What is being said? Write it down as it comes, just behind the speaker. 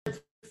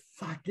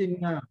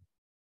fucking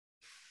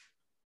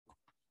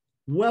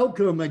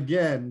Welcome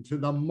again to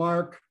the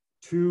Mark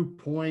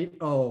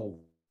 2.0.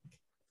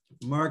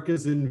 Mark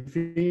is in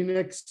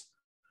Phoenix.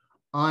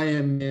 I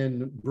am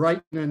in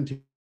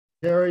Brighton,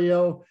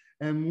 Ontario,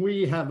 and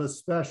we have a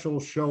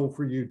special show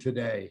for you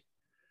today.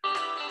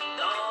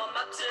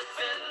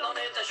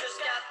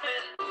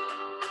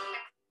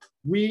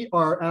 We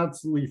are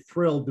absolutely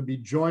thrilled to be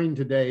joined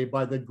today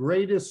by the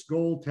greatest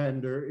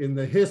goaltender in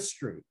the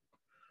history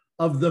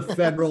of the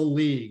Federal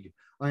League.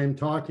 I am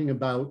talking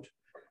about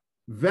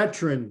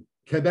veteran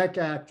Quebec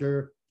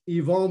actor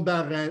Yvon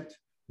Barrette,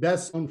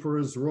 best known for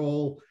his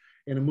role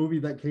in a movie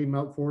that came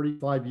out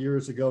 45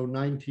 years ago,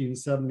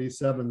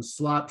 1977,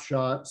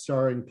 Slapshot,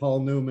 starring Paul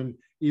Newman.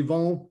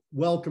 Yvon,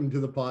 welcome to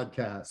the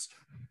podcast.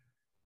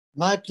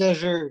 My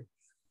pleasure,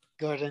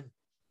 Gordon.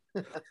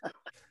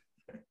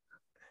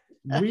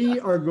 We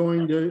are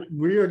going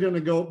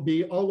to go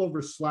be all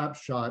over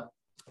Slapshot,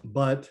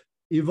 but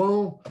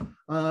Yvon,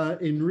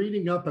 in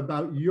reading up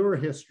about your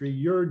history,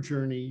 your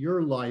journey,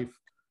 your life,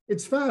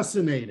 it's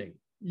fascinating.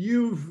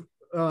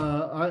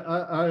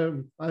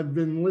 I've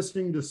been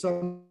listening to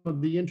some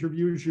of the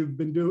interviews you've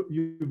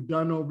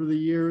done over the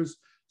years,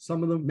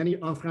 some of them many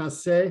en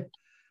français,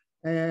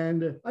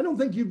 and I don't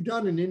think you've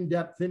done an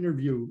in-depth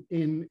interview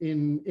in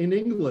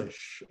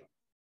English.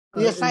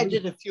 Yes, I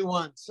did a few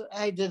ones.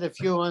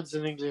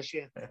 In English.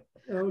 Yeah,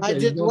 okay, I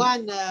did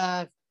one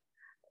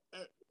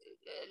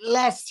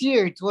last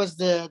year. It was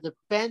the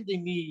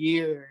pandemic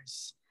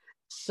years,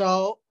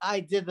 so I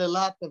did a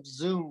lot of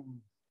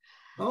Zoom.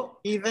 Oh,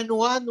 even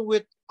one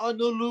with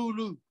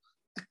Honolulu,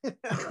 the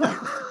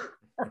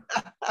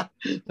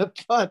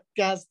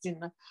podcast in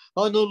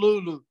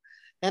Honolulu.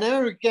 An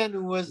American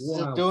who was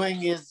doing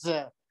his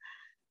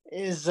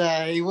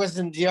he was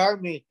in the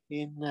army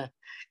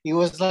he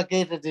was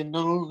located in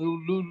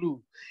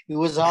Honolulu. He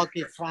was a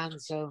hockey fan,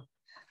 so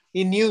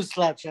he knew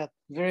Slapshot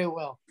very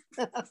well.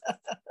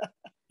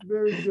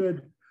 Very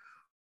good.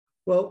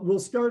 Well, we'll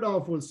start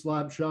off with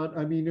Slapshot.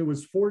 I mean, it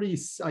was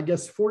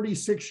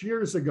 46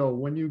 years ago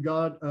when you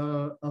got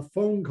a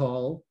phone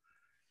call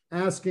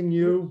asking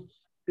you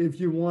if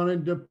you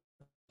wanted to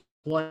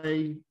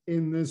play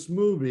in this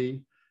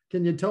movie.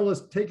 Can you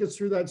take us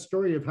through that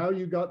story of how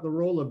you got the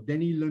role of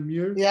Denis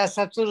Lemieux? Yes,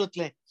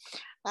 absolutely.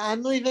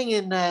 I'm living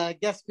in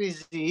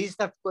Gaspésie,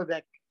 east of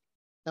Quebec,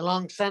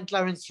 along St.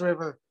 Lawrence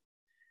River.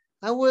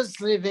 I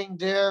was living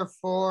there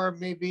for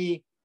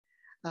maybe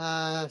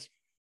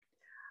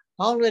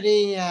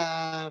already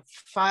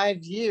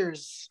 5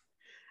 years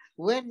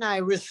when I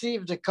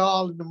received a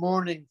call in the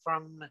morning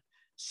from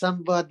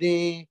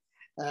somebody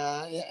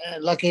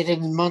located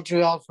in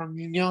Montreal from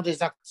Union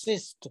des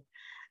Artistes.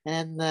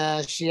 And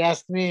she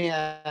asked me,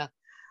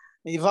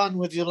 Yvon,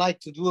 would you like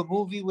to do a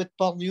movie with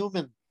Paul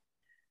Newman?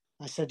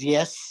 I said,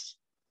 yes.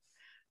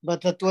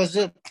 But that was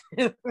it.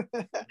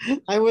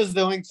 I was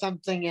doing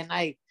something and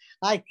I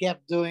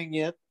kept doing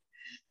it.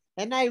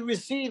 And I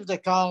received a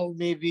call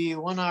maybe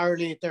 1 hour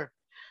later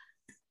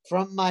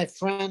from my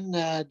friend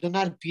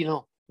Donald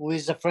Pinot, who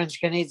is a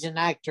French-Canadian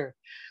actor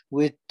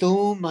with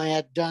whom I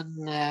had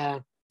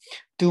done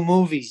 2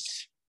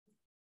 movies.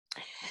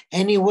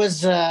 And he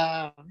was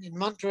in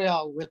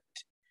Montreal with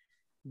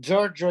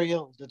George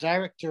Royal, the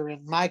director,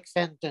 and Mike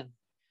Fenton,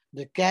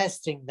 the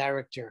casting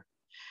director.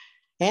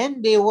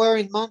 And they were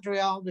in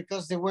Montreal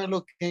because they were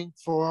looking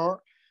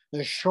for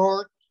a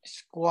short,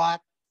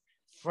 squat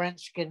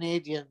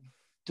French-Canadian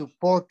to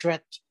portray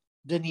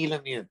Denis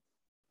Lemieux.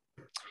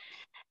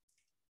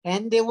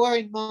 And they were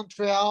in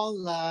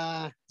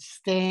Montreal,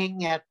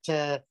 staying at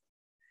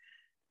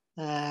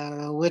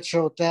which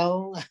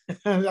hotel?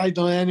 I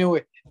don't know,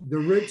 anyway. The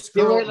Ritz.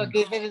 They were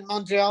located in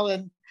Montreal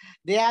and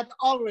they had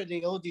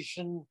already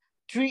auditioned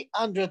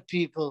 300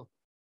 people.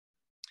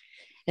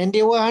 And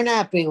they were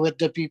unhappy with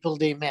the people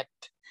they met.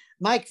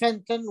 Mike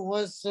Fenton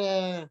was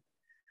a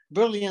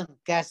brilliant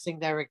casting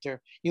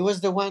director. He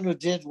was the one who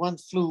did One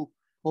Flew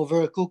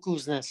Over a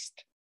Cuckoo's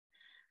Nest.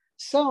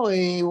 So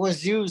he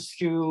was used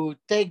to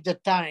take the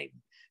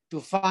time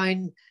to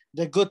find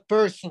the good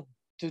person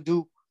to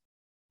do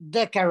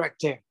the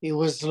character he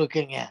was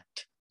looking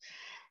at.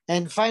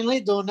 And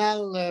finally,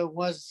 Donald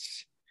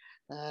was,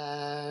 he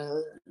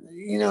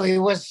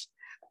was,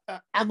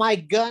 am I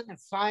gonna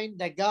find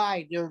the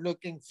guy they're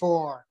looking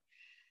for?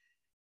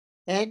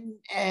 And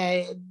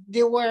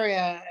they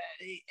were,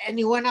 and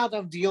he went out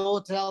of the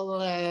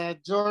hotel.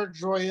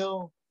 George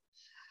Royal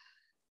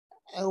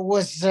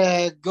was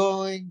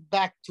going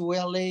back to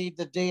LA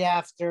the day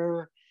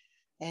after,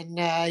 and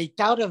he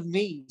thought of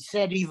me. He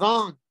said,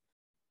 Yvon,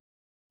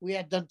 we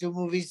had done 2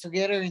 movies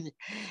together, and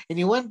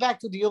he went back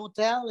to the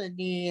hotel and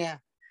he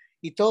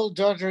told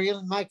George Royal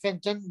and Mike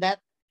Fenton that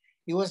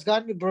he was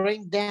going to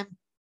bring them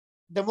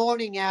the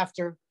morning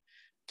after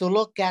to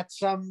look at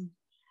some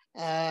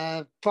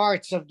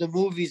parts of the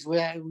movies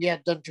we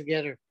had done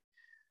together.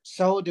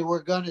 So they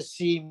were going to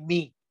see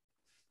me.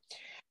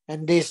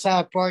 And they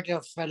saw a part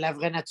of La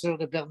Vraie Nature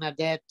de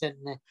Bernadette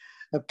and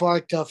a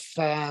part of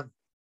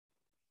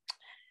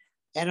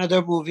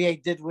another movie I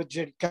did with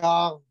Jules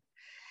Carl.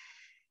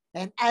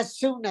 And as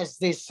soon as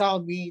they saw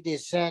me, they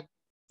said,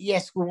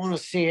 yes, we want to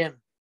see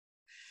him.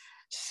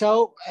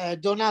 So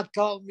Donald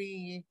called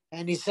me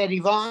and he said,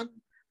 Yvonne,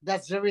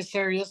 that's very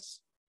serious.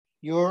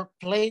 Your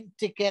plane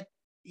ticket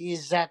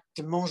is at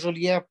the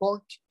Montjoli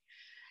Airport.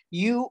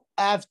 You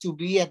have to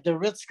be at the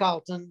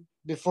Ritz-Carlton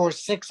before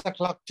 6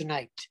 o'clock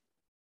tonight.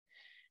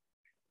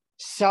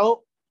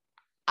 So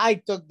I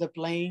took the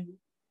plane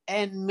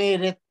and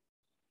made it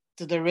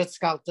to the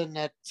Ritz-Carlton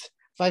at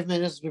 5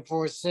 minutes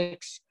before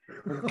 6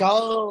 and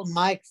called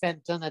Mike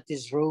Fenton at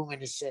his room,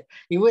 and he said,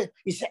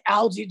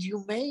 how did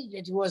you make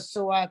it? He was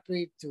so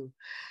happy to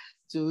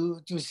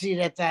see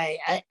that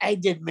I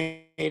did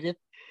made it.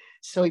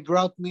 So he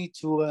brought me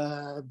to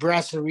a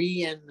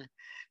brasserie and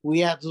we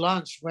had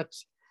lunch, but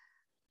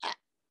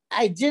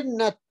I did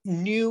not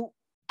knew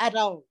at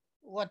all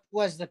what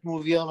was that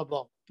movie all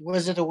about.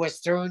 Was it a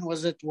Western?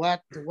 Was it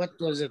what? What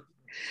was it?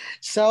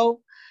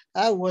 So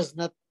I was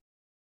not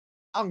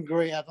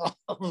hungry at all.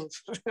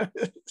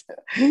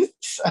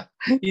 So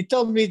he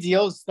told me the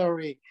whole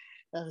story,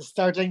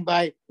 starting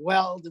by,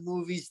 well, the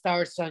movie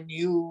starts on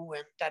you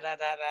and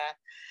da-da-da-da.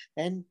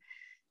 And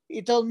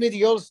he told me the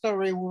whole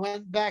story. We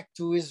went back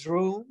to his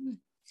room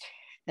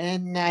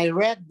and I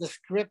read the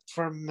script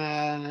from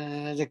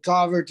the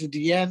cover to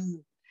the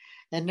end.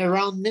 And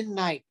around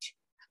midnight,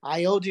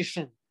 I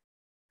auditioned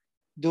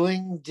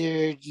doing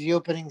the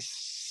opening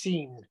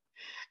scene.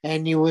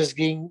 And he was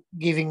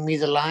giving me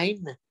the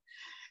line.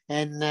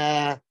 And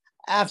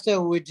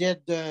after we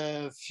did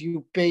a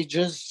few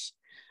pages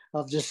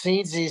of the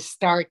scenes, he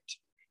start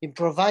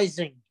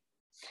improvising.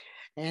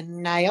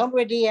 And I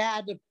already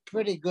had a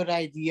pretty good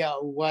idea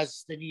who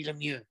was Denis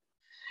Lemieux.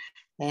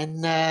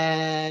 And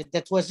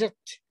that was it.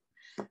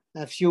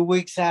 A few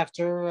weeks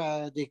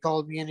after, they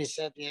called me and they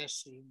said,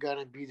 yes, you're going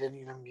to be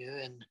Denis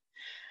Lemieux. And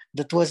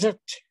that was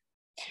it.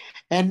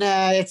 And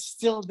it's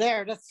still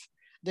there. That's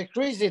the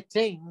crazy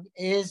thing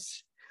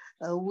is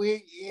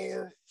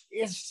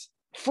it's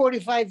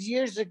 45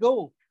 years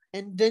ago.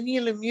 And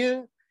Denis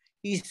Lemieux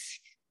is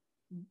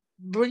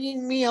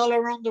bringing me all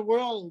around the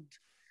world.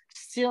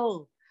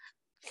 Still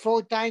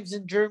 4 times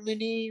in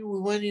Germany. We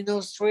went in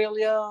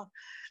Australia.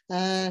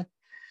 And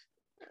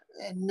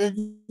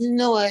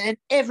and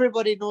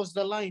everybody knows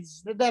the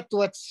lines. That's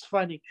what's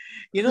funny.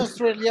 In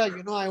Australia,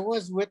 I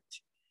was with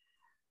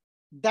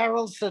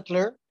Daryl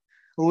Sittler,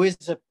 who is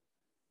a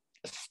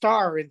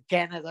star in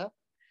Canada,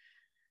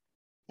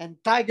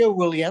 and Tiger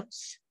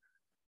Williams.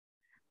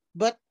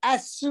 But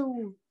as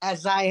soon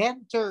as I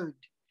entered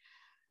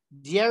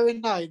the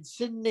arena in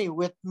Sydney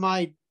with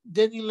my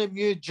Denis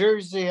Lemieux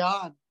jersey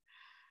on,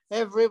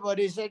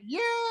 everybody said,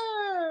 yeah!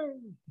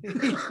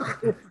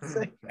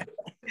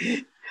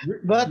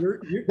 But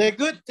the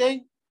good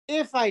thing,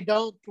 if I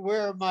don't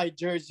wear my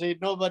jersey,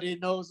 nobody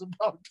knows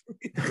about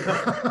me.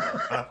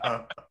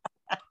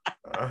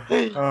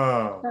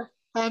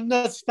 I'm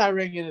not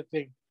starring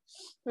anything.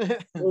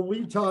 Well,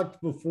 we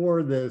talked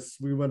before this,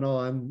 we went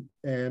on,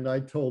 and I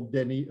told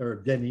Denis,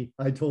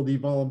 I told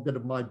Yvonne a bit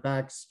of my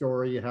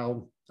backstory,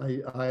 how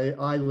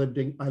I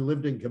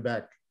lived in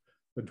Quebec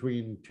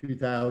between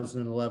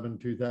 2011,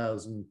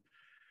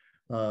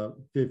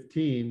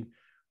 2015.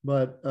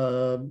 But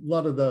a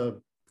lot of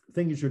the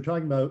things you're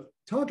talking about,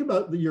 talk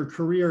about your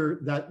career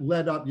that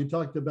led up. You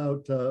talked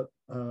about,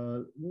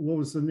 what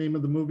was the name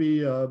of the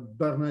movie?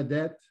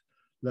 Bernadette?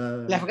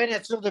 La vraie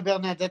nature de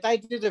Bernadette. I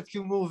did a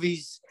few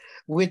movies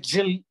with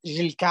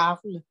Gilles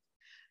Carle,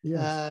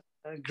 yes.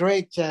 A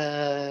great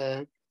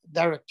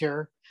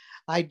director.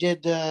 I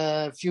did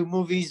a few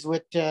movies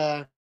with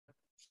Claude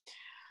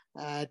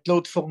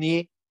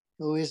Fournier,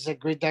 who is a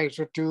great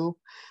director too,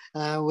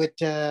 with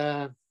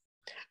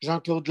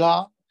Jean-Claude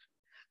Laure,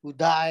 who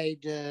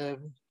died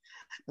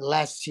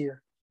last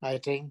year, I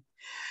think.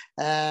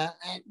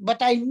 But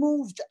I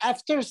moved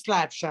after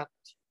Slapshot.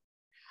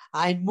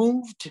 I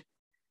moved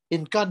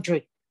in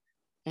country,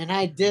 and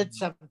I did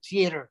some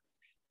theater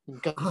in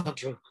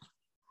country.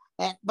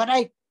 But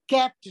I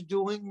kept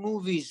doing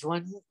movies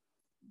when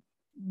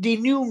they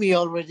knew me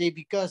already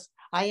because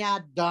I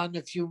had done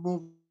a few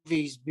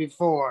movies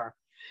before.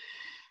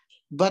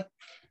 But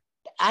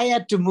I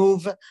had to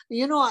move. I'm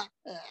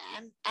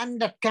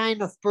the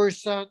kind of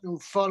person who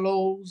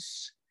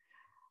follows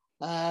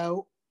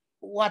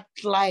what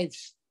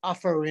life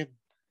offers him.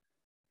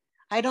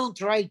 I don't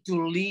try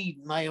to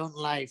lead my own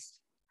life.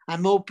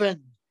 I'm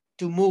open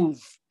to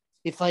move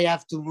if I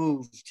have to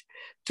move,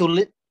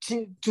 to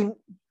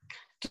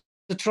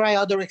try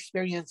other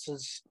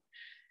experiences.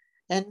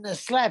 And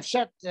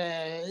Slapshot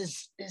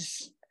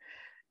is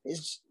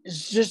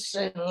just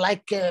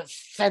like a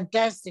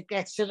fantastic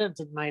accident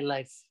in my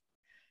life.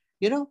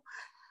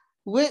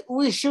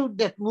 We shot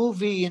that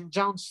movie in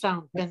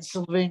Johnstown,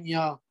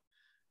 Pennsylvania,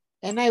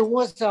 and I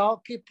was a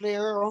hockey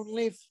player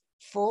only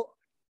for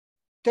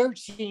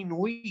 13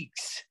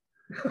 weeks.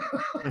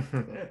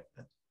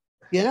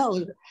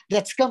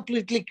 That's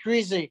completely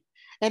crazy.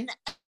 And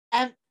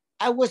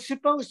I was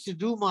supposed to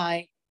do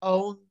my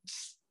own,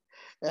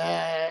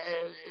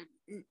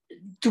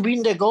 to be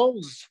in the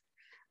goals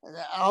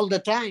all the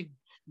time,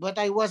 but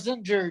I was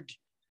injured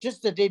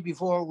just the day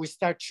before we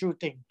start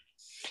shooting.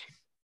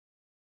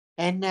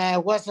 And I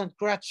was on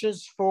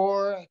crutches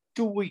for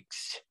 2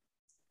 weeks.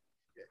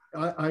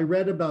 I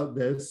read about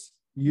this.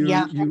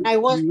 I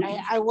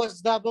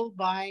was doubled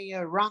by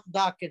Ron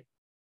Dawkins,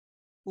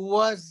 who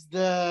was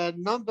the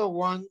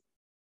 #1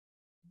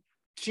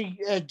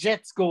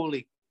 Jets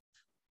goalie.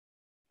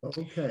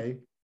 Okay.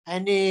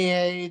 And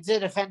he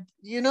did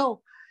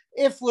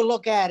if we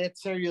look at it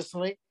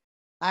seriously,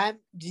 I'm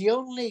the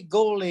only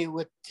goalie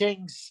with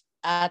things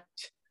at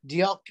the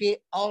Hockey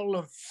Hall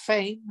of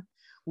Fame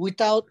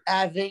without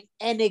having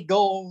any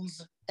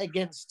goals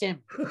against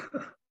him.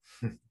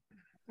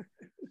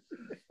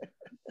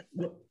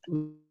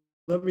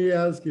 Let me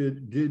ask you,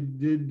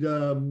 did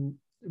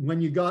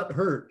when you got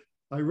hurt,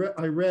 I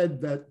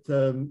read that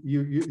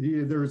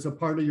you there was a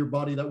part of your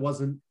body that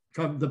wasn't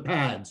covered, the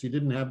pads. You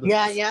didn't have the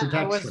protection.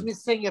 I was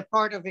missing a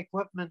part of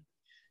equipment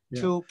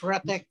to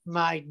protect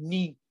my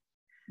knee.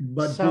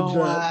 But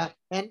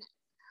and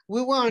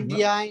we were on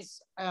the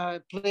ice,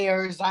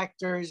 players,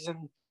 actors,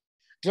 and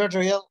George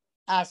Hill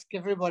asked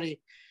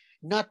everybody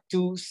not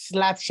to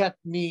slap shot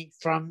me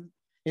from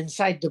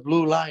inside the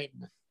blue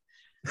line.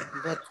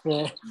 But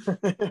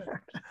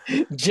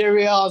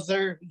Jerry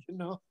Hauser,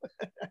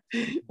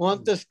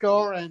 wanted to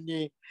score, and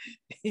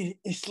he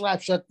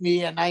slapped at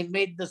me, and I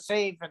made the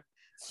save and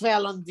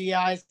fell on the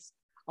ice,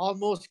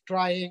 almost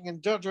crying.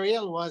 And George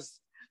Hill was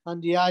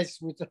on the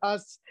ice with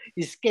us.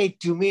 He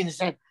skated to me and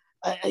said,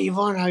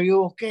 "Yvonne, are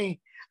you okay?"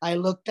 I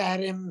looked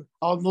at him,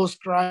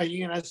 almost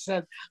crying, and I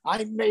said,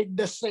 "I made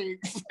the save."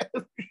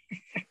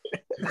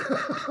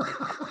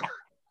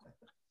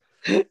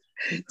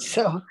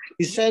 So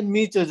he sent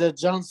me to the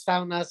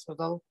Johnstown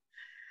Hospital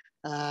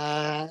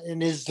in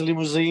his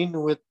limousine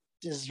with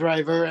his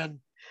driver,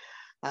 and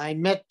I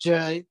met.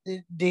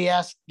 They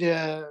asked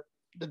the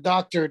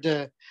doctor.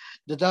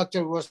 The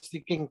doctor was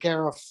taking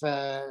care of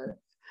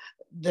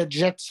the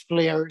Jets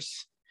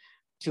players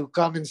to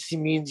come and see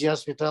me in the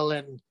hospital,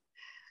 and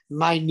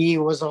my knee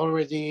was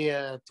already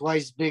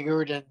twice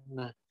bigger than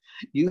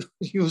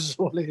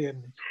usually.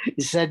 And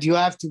he said, "You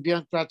have to be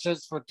on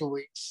crutches for 2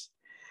 weeks.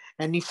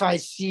 And if I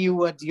see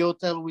you at the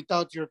hotel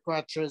without your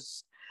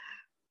crutches,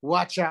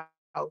 watch out.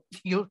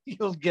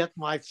 You'll get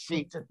my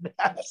feet in the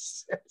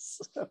ass."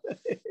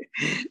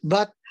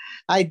 But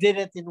I did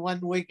it in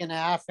 1 week and a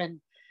half,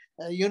 and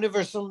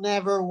Universal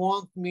never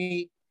want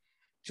me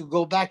to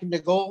go back in the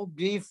goal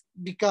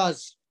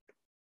because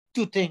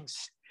 2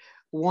 things.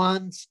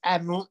 One,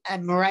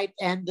 I'm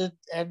right-handed,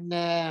 and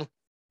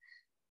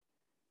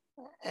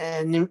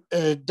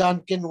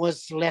Duncan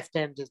was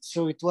left-handed,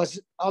 so it was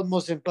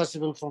almost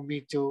impossible for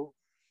me to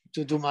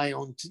do my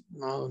own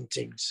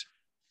things.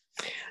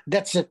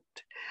 That's it.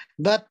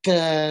 But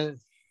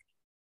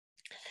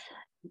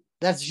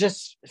that's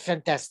just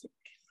fantastic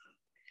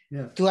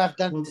to have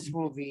done this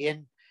movie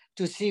and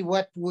to see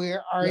what we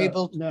are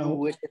able to do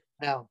with it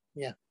now.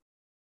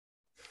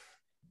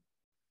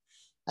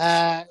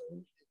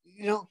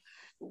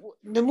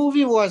 The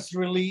movie was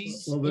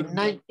released in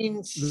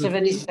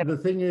 1977. The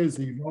thing is,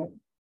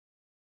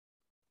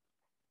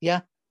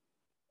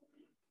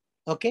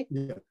 okay.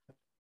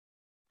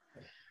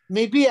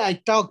 Maybe I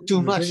talk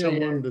too much.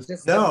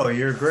 No,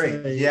 you're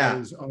great.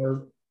 Yeah.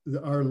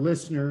 Our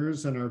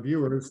listeners and our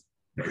viewers,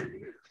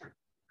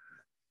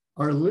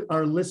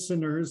 our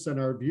listeners and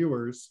our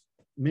viewers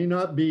may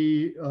not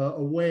be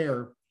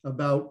aware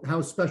about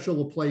how special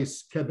a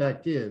place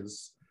Quebec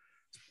is.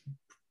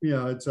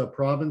 It's a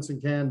province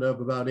in Canada of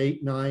about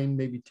 8, 9,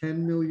 maybe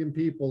 10 million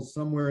people,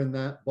 somewhere in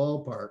that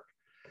ballpark.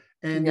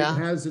 And it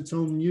has its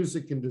own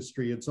music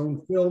industry, its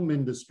own film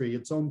industry,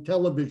 its own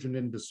television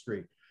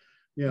industry.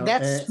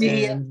 That's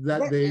the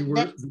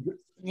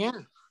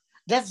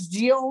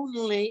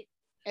only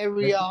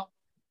area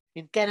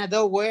in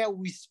Canada where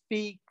we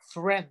speak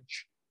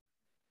French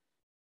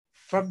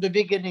from the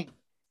beginning.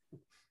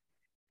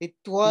 It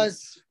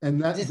was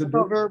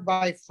discovered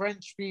by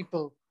French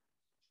people.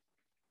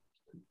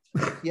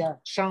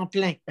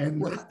 Champlain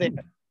was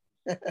there.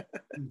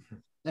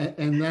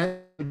 And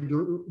that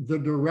the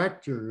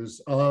directors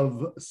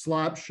of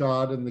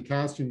Slapshot and the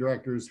casting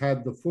directors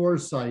had the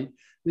foresight,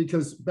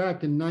 because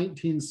back in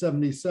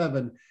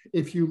 1977,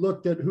 if you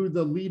looked at who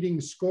the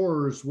leading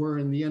scorers were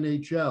in the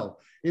NHL,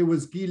 it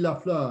was Guy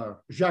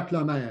Lafleur, Jacques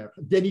Lemaire,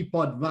 Denis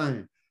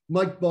Potvin,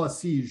 Mike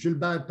Bossy,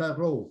 Gilbert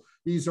Perrault.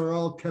 These are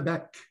all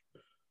Quebec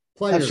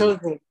players.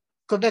 Absolutely.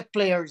 Quebec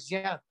players,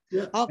 yeah.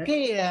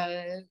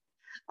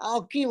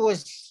 Hockey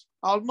was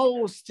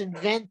almost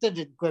invented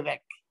in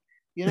Quebec.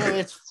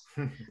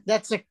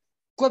 That's a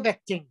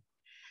Quebec thing.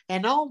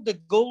 And all the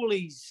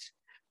goalies,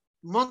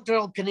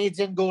 Montreal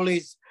Canadian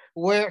goalies,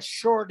 were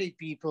shorty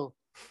people.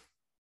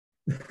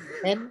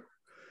 And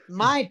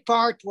my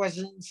part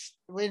was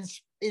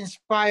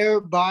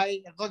inspired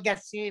by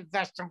Rogatien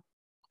Vachon.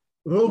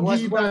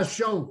 Rogie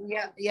Vachon.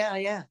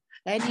 Yeah.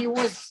 And he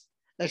was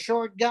a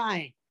short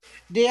guy.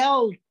 They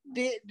are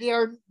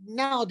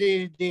now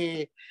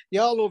they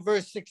all over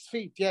 6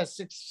 feet. Yeah,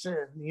 6.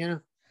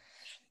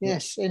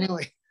 Yes.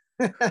 Anyway.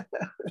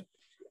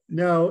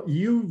 Now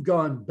you've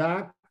gone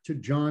back to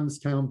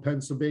Johnstown,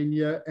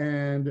 Pennsylvania.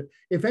 And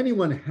if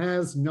anyone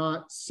has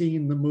not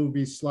seen the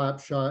movie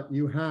Slapshot,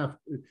 you have.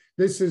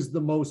 This is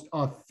the most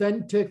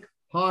authentic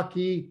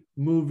hockey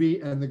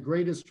movie and the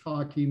greatest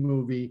hockey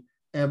movie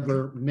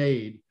ever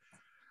made.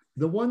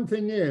 The one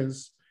thing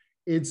is,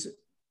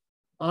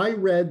 I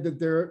read that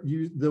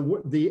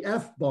the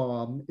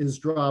F-bomb is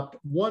dropped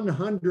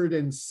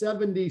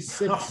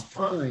 176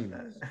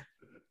 times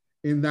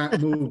in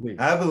that movie.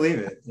 I believe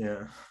it,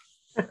 yeah.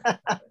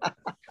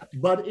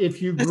 But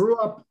if you grew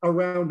up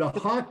around a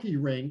hockey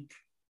rink,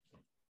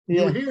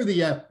 you hear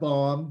the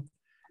F-bomb.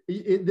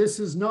 This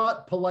is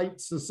not polite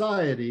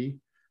society.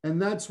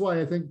 And that's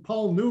why I think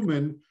Paul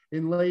Newman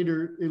in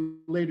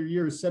later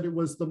years said it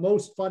was the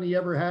most fun he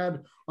ever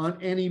had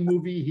on any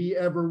movie he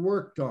ever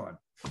worked on.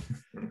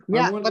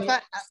 Yeah,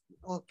 but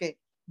okay.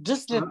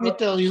 Just let me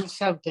tell you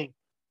something.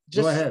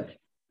 Just go ahead.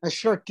 A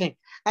short thing.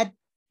 At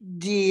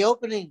the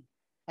opening,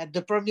 at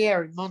the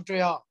premiere in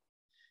Montreal,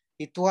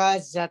 it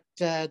was at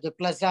the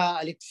Plaza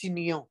Alexis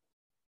Millon,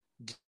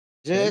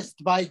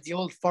 just by the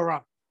old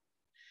forum.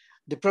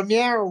 The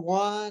premiere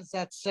was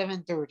at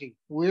 7:30.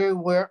 We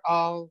were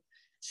all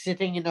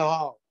sitting in the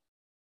hall.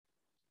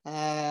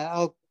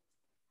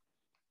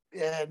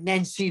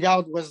 Nancy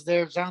Dowd was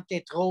there, Jean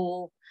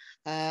Tétrault,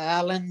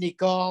 Alan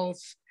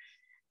Nichols,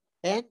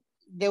 and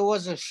there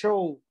was a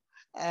show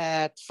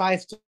at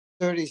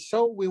 5:30.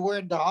 So we were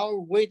in the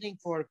hall waiting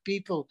for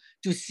people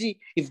to see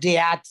if they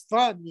had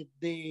fun,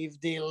 if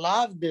they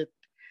loved it.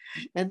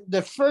 And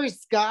the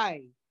first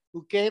guy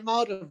who came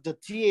out of the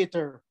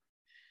theater,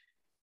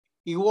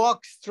 he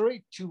walked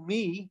straight to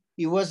me.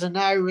 He was an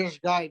Irish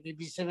guy,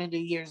 maybe 70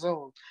 years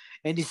old.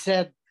 And he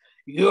said,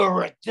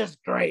 "You're a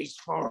disgrace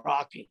for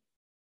hockey."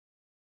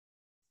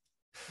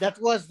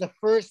 That was the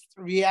first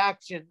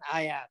reaction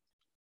I had.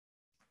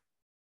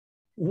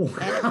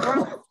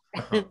 Wow.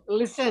 And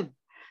listen,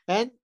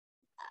 and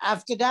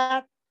after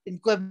that, in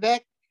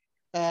Quebec,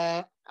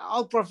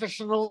 all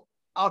professional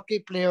hockey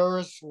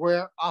players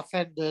were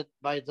offended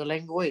by the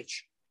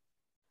language.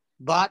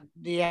 But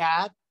they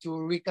had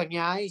to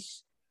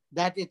recognize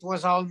that it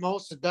was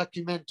almost a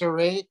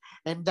documentary,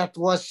 and that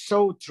was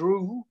so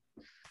true.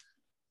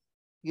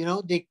 You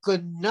know, they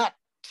could not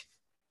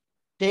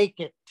take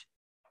it.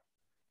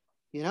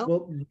 You know?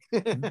 Well,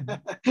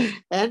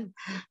 and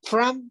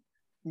from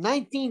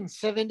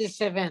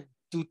 1977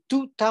 to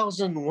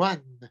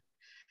 2001,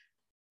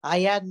 I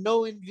had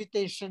no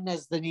invitation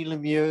as Denis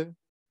Lemieux.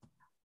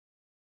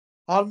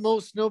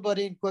 Almost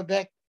nobody in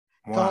Quebec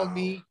called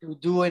me to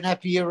do an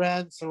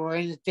appearance or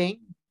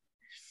anything.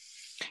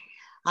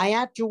 I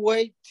had to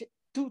wait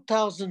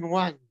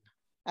 2001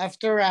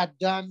 after I'd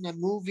done a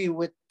movie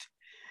with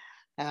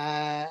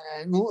an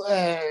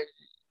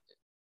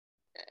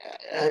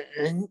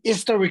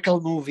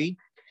historical movie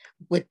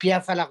with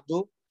Pierre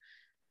Falardeau.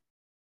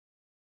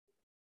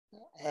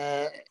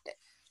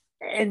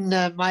 And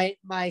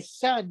my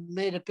son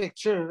made a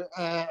picture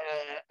on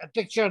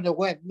the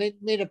web,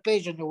 made a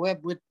page on the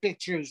web with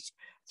pictures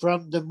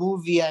from the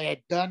movie I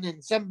had done,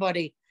 and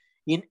somebody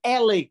in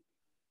LA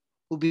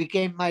who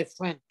became my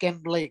friend, Ken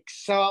Blake,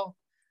 saw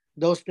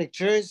those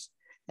pictures,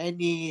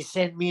 and he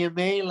sent me a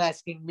mail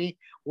asking me,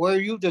 "Were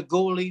you the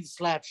goalie in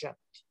Slapshot?"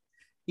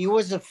 He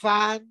was a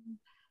fan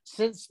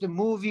since the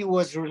movie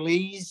was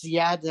released. He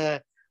had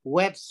a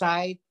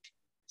website,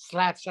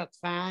 Slapshot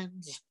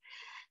Fans,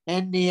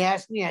 and he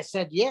asked me. I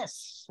said,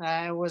 "Yes,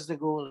 I was the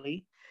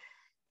goalie."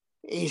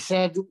 He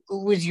said,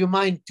 "Would you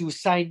mind to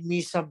sign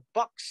me some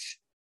pucks?"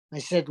 I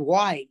said,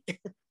 "Why?"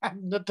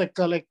 I'm not a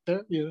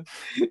collector, you know.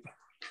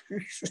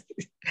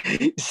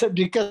 He said,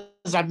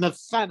 "Because I'm a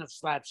fan of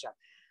Slapshot."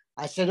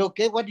 I said,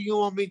 "Okay, what do you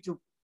want me to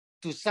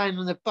sign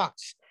on the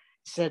pucks?"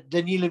 He said,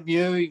 "Denis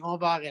Lemieux, Yvon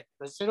Barrette."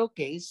 I said,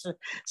 "Okay, so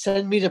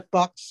send me the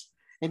pucks."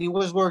 And he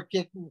was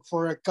working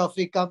for a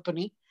coffee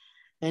company,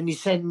 and he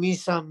sent me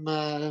some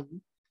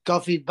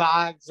coffee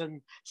bags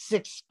and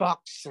 6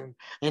 pucks,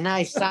 and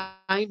I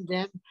signed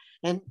them.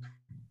 And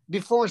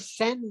before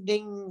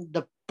sending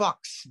the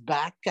pucks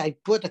back, I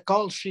put a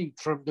call sheet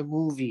from the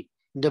movie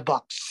in the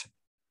box.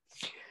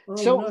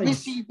 So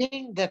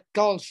receiving that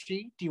call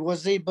sheet, he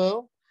was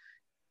able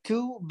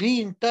to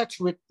be in touch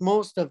with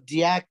most of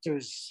the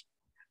actors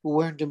who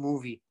were in the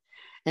movie.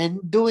 And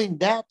doing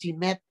that, he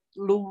met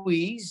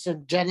Louise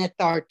and Janet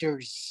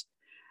Arthurs,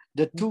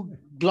 the 2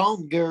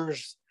 blonde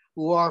girls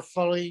who are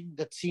following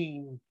the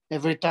team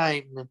every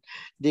time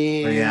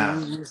they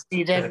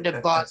see them in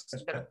the bus.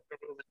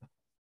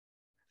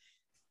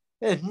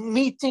 And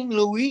meeting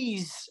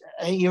Louise,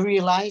 he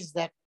realized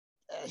that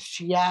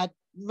she had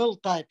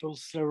multiple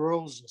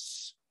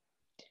sclerosis.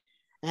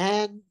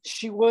 And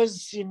she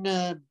was in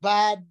a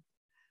bad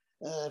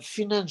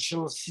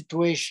financial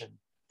situation.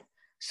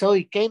 So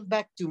he came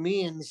back to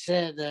me and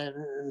said,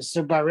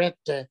 "Mr.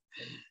 Barrette,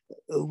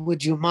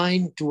 would you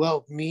mind to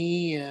help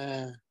me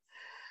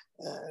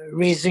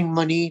raising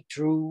money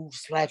through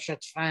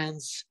Slapshot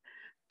Fans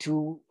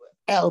to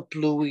help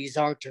Louise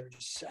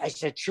Arthurs?" I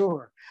said,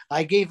 "Sure."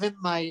 I gave him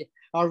my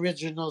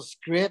original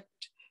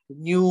script,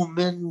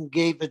 Newman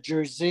gave a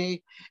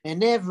jersey,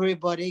 and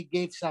everybody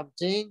gave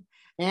something.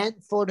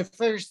 And for the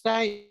first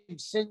time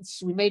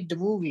since we made the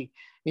movie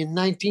in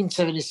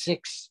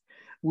 1976,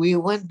 we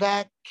went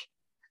back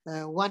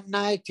one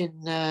night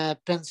in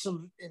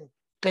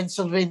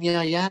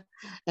Pennsylvania, yeah.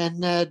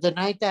 And the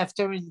night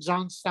after in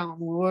Johnstown,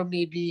 we were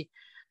maybe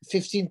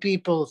 15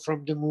 people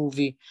from the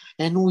movie,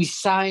 and we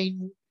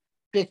signed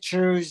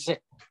pictures.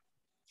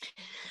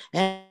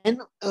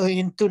 And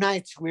in 2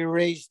 nights, we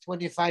raised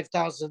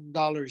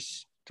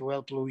 $25,000 to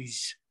help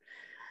Louise.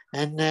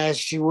 And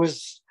she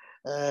was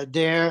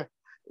there.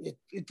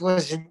 It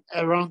was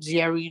around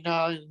the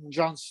arena in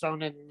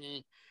Johnstown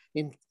and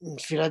in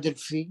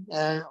Philadelphia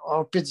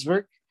or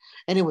Pittsburgh.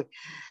 Anyway,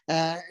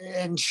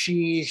 and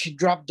she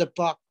dropped the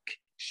puck.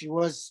 She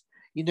was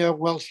in her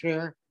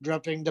wheelchair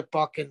dropping the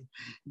puck, and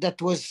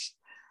that was,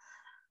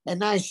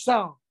 and I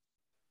saw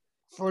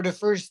for the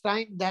first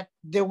time that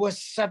there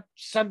was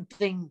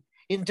something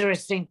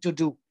interesting to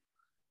do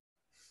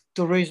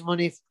to raise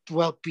money to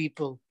help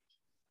people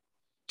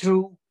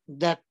through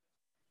that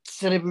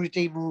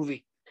celebrity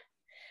movie.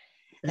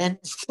 And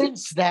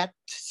since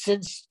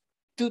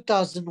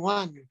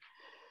 2001,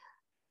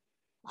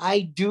 I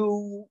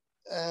do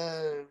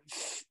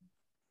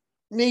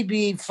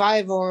maybe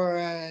 5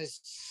 or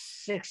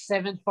 6,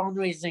 7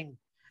 fundraising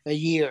a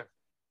year.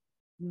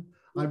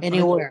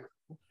 Anywhere.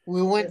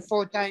 We went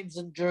 4 times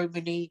in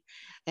Germany,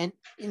 and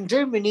in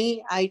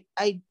Germany,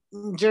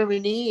 in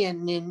Germany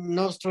and in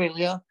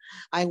Australia,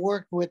 I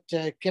worked with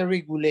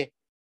Kerry Goulet,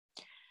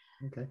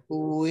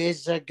 who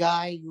is a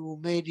guy who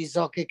made his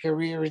hockey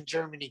career in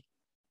Germany.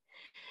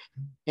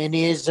 And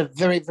he is a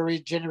very, very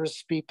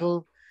generous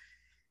people.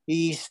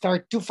 He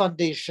started 2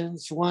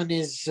 foundations. One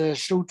is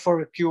Shoot for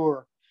a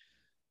Cure,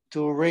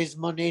 to raise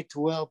money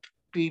to help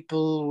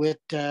people with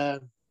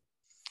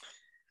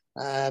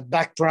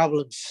back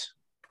problems.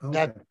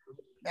 That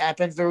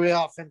happen very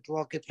often to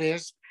hockey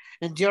players.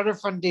 And the other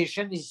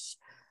foundation is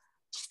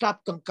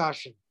Stop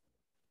Concussion.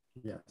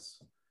 Yes.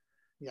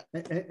 Yeah.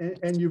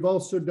 And you've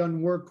also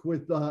done work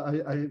with,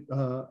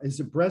 is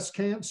it breast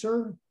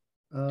cancer?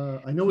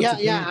 I know it's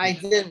I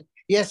did.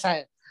 Yes,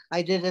 I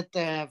did it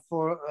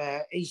for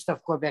east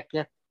of Quebec.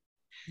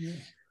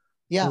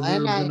 Yeah.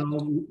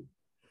 So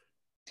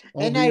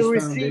and I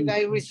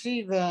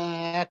receive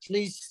at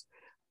least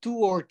 2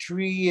 or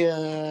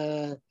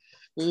 3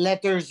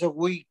 letters a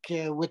week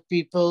with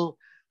people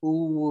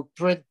who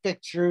print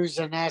pictures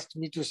and ask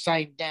me to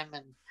sign them,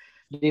 and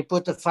they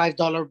put a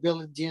 $5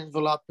 bill in the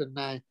envelope,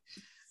 and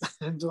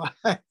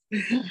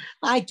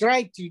I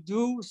try to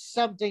do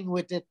something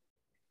with it,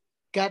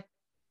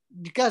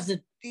 because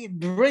it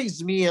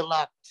brings me a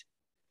lot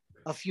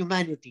of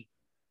humanity.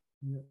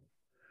 Yeah.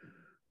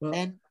 Well,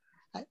 and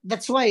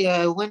that's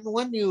why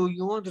when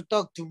you want to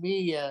talk to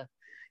me, I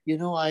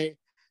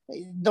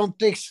don't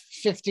take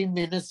 15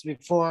 minutes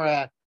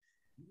before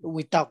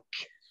we talk.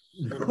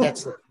 And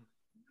that's it.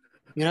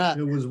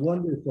 It was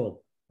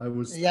wonderful. I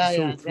was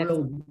so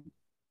thrilled.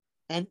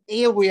 And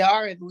here we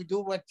are, and we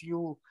do what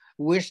you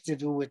wish to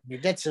do with me.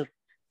 That's it.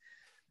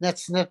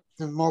 That's not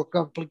more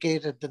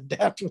complicated than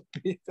that would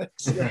be.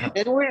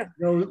 And we're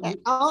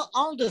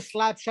all the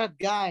slapshot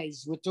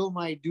guys with whom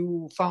I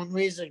do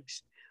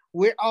fundraisings.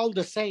 We're all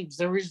the same.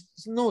 There is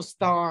no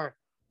star.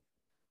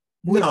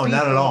 No,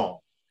 not at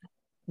all.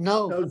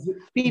 No,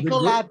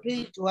 people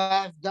happy to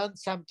have done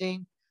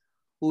something,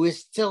 who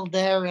is still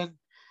there and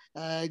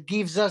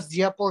gives us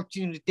the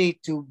opportunity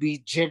to be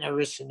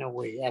generous in a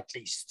way, at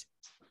least.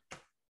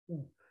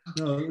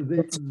 No,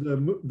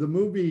 the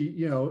movie,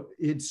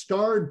 it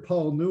starred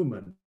Paul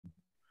Newman,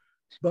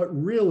 but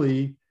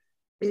really,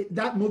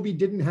 that movie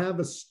didn't have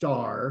a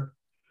star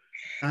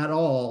at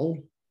all.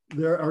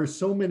 There are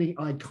so many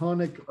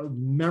iconic,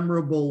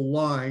 memorable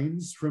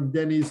lines from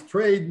Denis,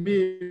 "Trade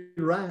me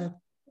right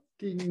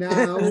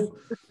now,"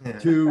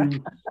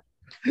 to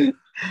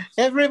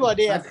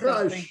everybody has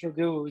something to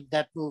do with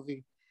that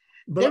movie.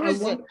 But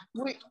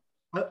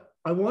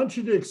I want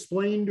you to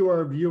explain to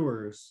our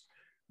viewers,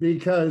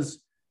 because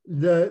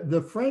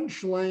the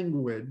French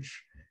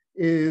language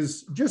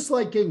is just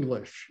like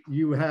English.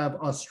 You have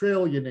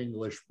Australian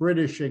English,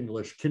 British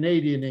English,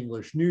 Canadian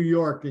English, New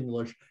York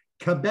English.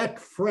 Quebec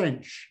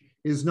French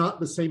is not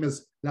the same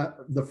as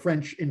the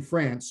French in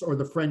France, or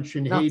the French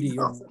in Haiti,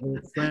 or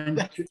the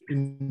French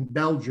in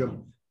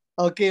Belgium.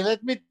 Okay,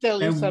 let me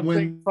tell you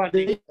something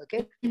funny.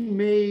 Okay,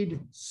 made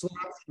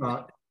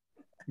Slapshot.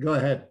 Go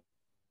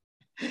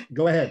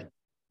ahead.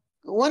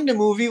 When the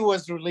movie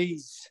was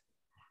released,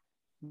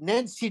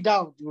 Nancy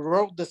Dowd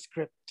wrote the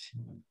script.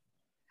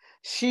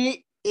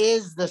 She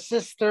is the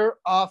sister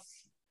of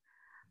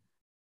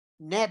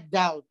Ned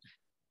Dowd,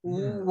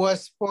 who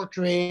was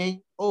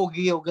portraying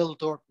Ogie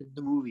Oglethorpe in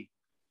the movie.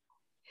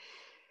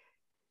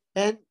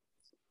 And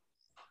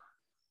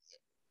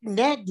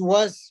Ned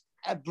was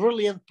a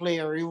brilliant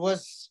player. He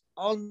was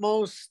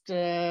almost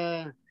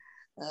going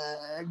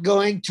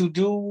to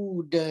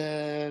do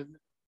the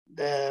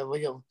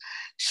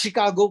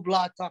Chicago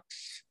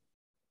Blackhawks.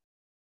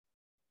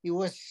 He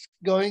was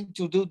going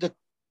to do the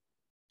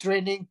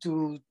training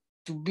to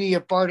to be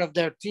a part of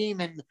their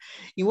team, and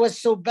he was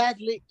so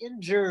badly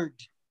injured,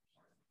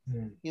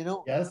 you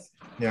know, Yes.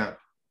 Yeah.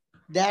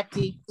 that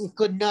he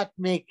could not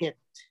make it.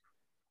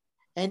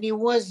 And he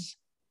was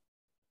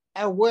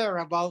aware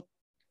about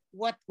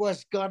what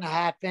was going to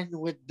happen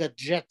with the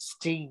Jets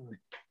team.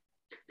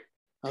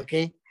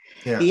 Okay.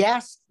 Yeah. He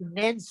asked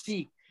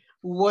Nancy,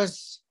 who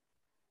was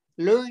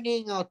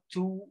learning how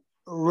to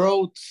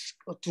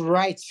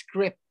write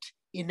script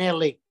in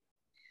LA,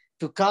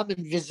 to come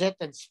and visit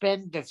and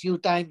spend a few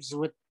times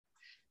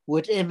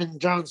with him in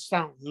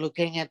Johnstown,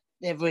 looking at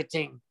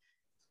everything.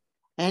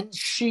 And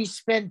she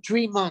spent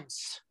 3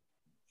 months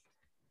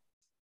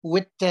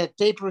with the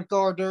tape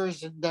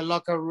recorders in the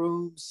locker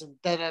rooms and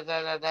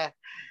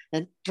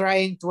and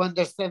trying to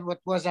understand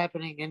what was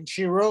happening. And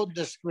she wrote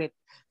the script.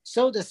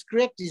 So the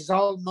script is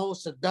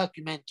almost a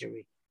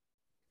documentary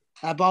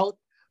about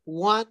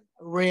one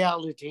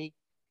reality,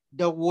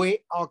 the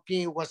way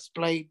hockey was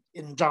played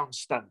in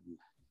Johnstown.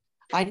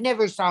 I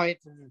never saw it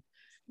in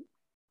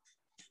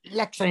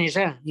Lac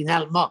Saint-Jean, in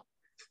Alma.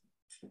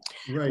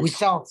 Right. We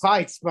saw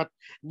fights, but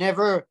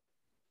never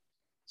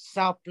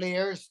saw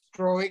players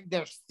throwing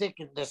their stick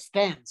in the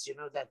stands. You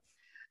know, that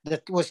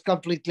was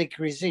completely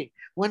crazy.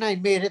 When I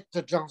made it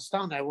to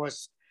Johnstown, I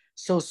was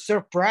so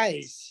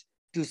surprised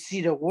to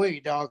see the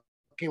way the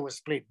hockey was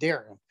played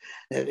there.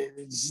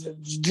 It's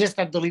just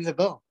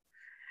unbelievable.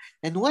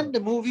 And when the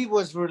movie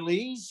was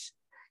released,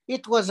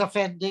 it was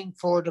offending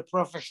for the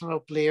professional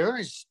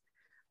players,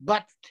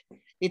 but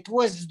it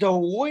was the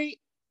way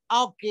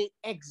hockey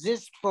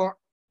exists for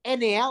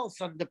any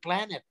else on the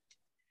planet.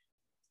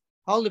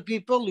 All the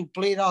people who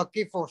played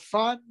hockey for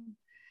fun,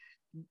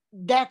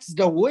 that's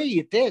the way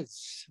it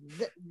is.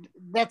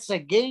 That's a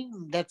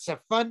game, that's a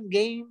fun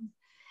game.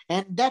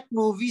 And that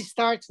movie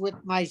starts with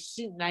my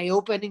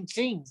opening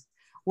scene,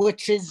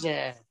 which is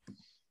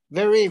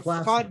very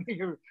Classic. funny,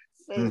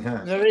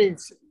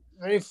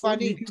 very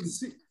funny.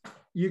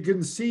 You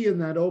can see in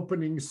that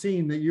opening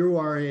scene that you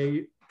are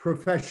a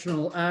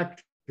professional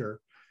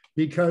actor,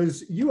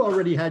 because you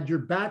already had your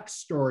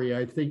backstory,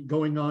 I think,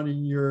 going on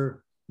in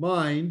your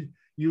mind.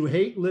 You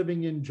hate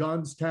living in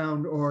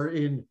Johnstown or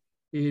in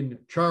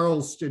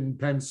Charleston,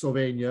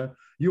 Pennsylvania.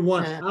 You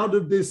want out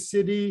of this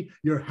city.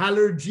 Your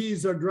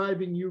allergies are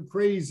driving you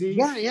crazy.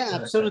 Yeah,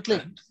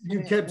 absolutely.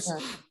 You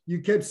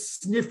kept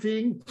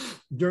sniffing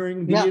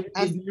during the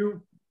interview.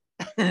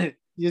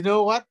 You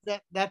know what?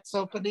 That's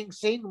opening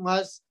scene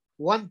was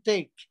one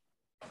take.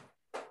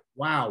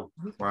 Wow.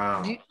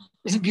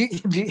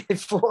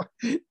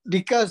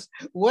 Because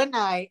when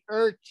I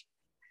hurt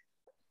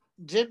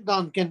Jim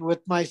Duncan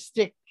with my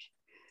stick,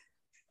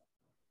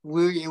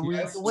 when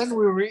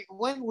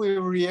we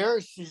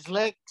rehearse, his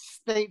leg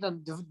stayed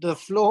on the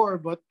floor,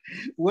 but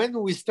when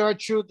we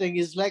start shooting,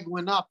 his leg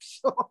went up.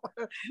 So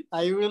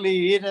I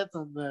really hit it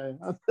on the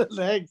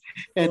leg,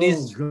 and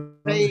his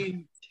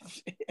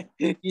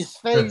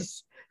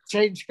face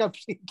changed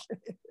completely,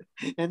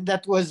 and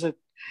that was it.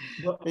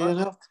 Well, you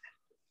know.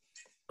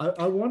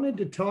 I wanted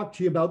to talk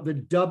to you about the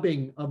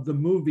dubbing of the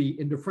movie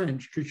into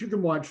French, because you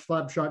can watch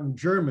Slapshot in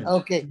German.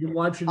 Okay. You can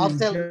watch it in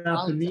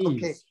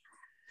Japanese.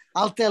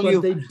 I'll tell but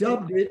you. They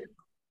dubbed it.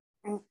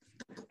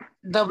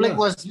 Dubbing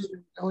was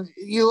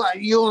you'll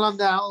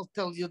I'll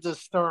tell you the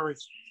story.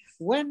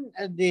 When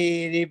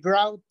they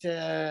brought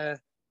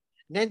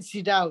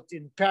Nancy Dowd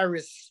in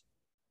Paris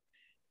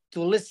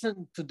to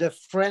listen to the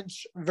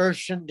French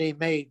version they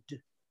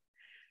made,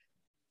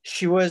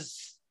 she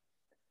was,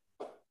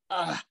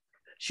 that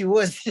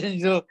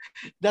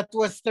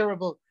was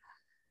terrible.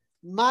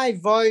 My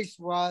voice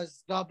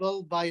was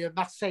doubled by a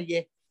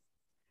Marseillais.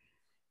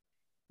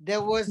 There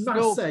was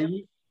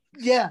Marseille.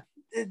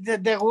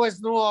 there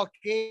was no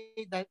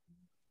hockey.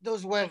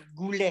 Those were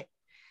goulets.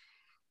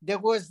 There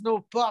was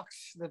no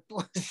pucks. That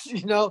was,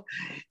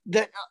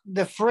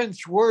 the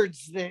French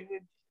words. And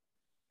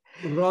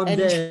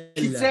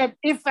she said,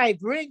 if I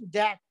bring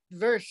that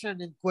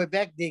version in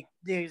Quebec,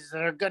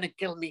 they're going to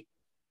kill me.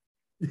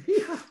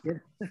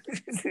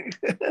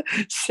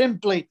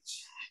 Simply.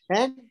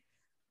 And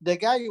the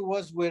guy who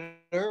was with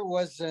her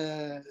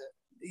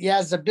he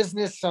has a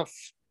business of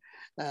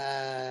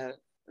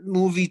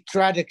movie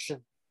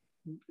traduction.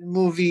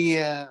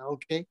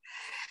 Okay.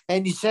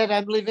 And he said,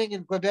 I'm living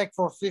in Quebec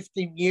for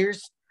 15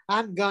 years.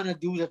 I'm going to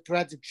do the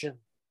traduction.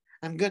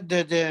 I'm going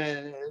to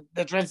do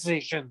the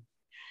translation.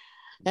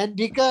 And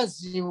because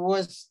he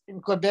was in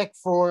Quebec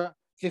for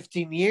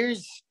 15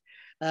 years,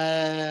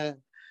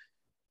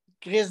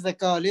 Chris de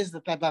Calis de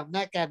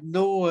Tabarnak had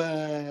no,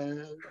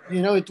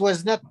 it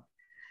was not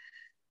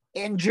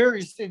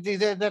injurious.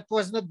 That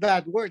was not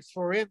bad words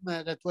for him.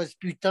 That was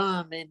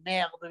putain, mais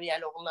merde, mais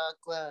alors là,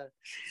 quoi.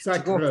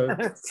 Sacre.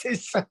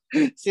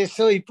 C'est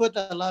ça, he put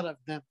a lot of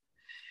them.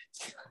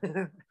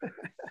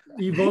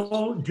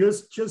 Yvon,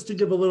 just to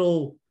give a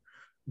little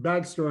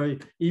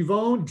backstory,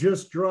 Yvon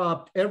just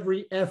dropped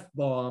every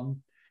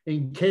F-bomb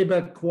in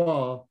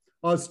Quebecois.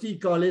 Hostie,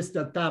 Calis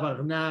de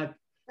Tabarnak.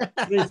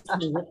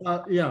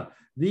 Yeah,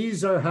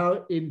 these are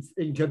how in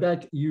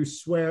Quebec you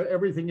swear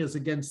everything is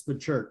against the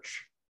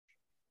church.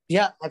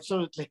 Yeah,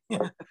 absolutely.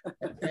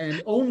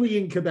 and only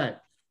in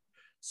Quebec.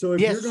 So if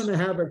you're going to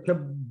have a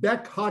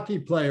Quebec hockey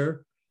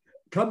player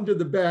come to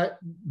the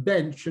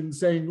bench and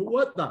saying,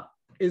 what the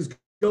is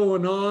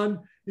going on?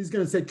 He's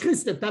going to say,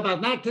 Christ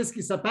tabarnak, qu'est-ce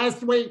qui se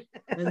passe, oui?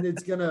 And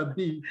it's going to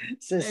be,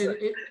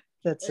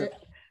 that's it.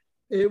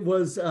 It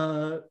was,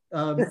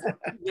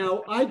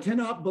 now I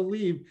cannot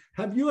believe,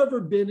 have you ever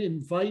been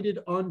invited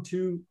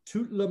onto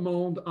Tout le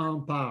monde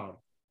en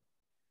parle?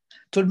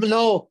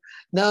 No,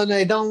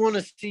 they don't want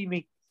to see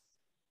me.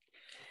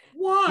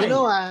 Why? You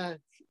know,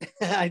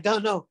 I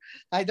don't know.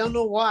 I don't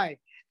know why.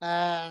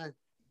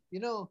 You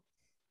know,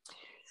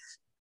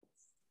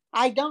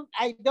 I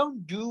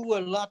don't do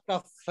a lot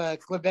of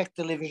Quebec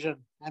television.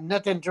 I'm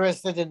not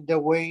interested in the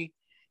way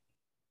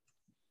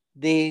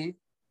they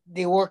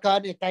work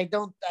on it. I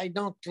don't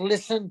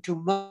listen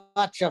to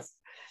much of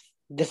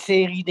the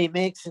series they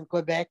make in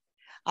Quebec.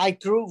 I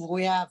prove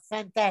we have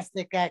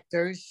fantastic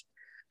actors,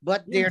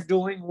 but they're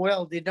doing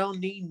well. They don't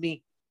need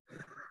me.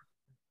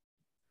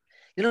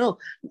 You know,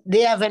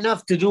 they have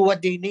enough to do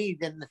what they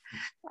need, and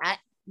I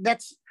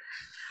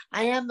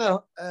am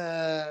a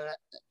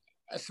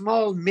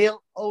small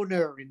mill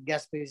owner in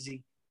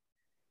Gaspésie.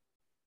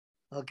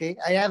 Okay,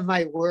 I have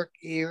my work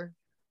here.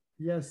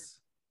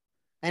 Yes.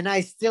 And I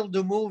still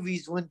do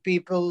movies when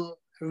people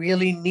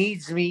really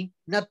needs me,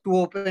 not to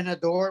open a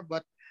door,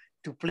 but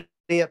to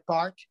play a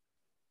part.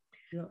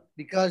 Yeah.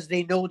 Because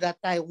they know that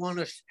I want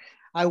to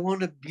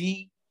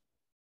be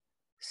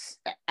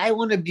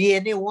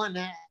anyone.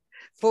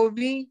 For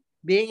me,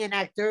 being an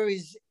actor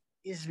is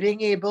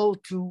being able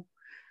to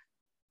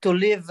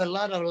live a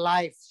lot of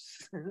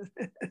life.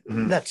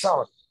 That's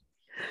all.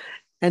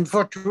 And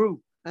for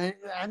true,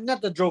 I'm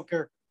not a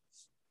joker.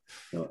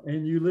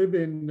 And you live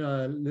in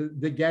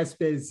the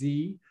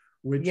Gaspésie,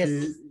 which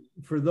is,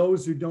 for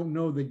those who don't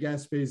know the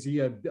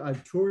Gaspésie,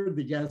 I've toured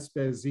the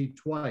Gaspésie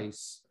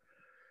twice.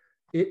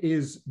 It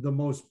is the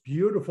most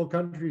beautiful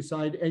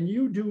countryside. And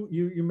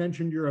you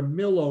mentioned you're a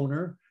mill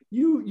owner.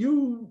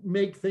 You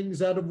make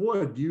things out of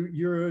wood.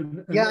 You're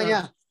an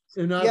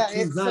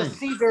it's a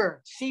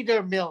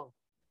cedar mill.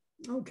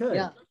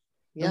 Okay.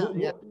 Yeah.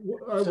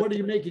 What are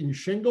you making?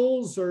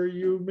 Shingles, or are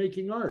you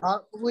making art?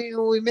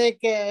 We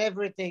make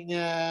everything.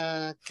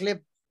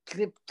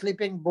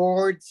 Clipping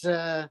boards.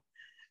 I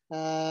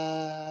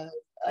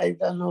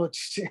don't know.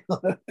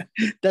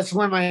 That's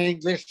why my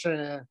English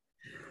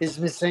is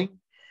missing.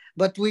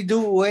 But we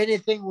do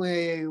anything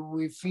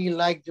we feel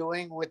like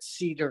doing with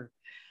cedar.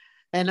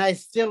 And I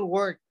still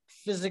work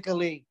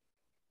physically.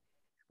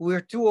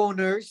 We're two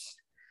owners,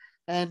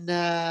 and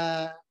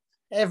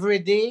every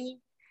day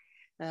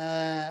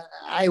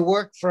I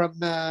work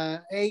from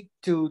 8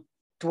 to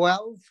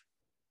 12,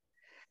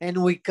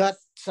 and we cut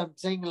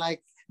something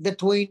like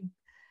between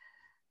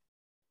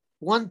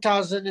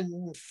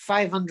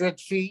 1,500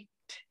 feet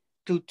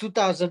to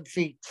 2,000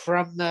 feet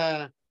from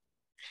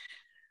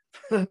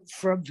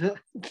from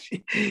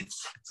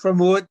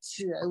wood.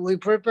 We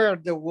prepare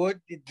the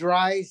wood, it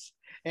dries,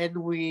 and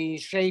we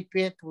shape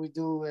it. We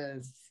do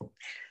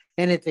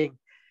anything.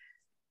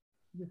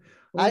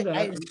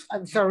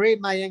 I'm sorry,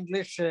 my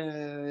English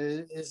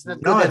is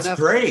not good enough. No, it's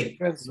great.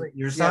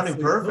 You're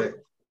sounding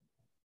perfect.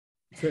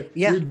 So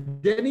you're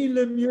Denis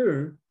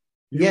Lemieux.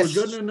 You were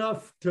good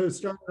enough to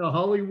start a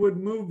Hollywood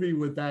movie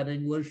with that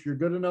English. You're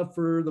good enough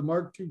for the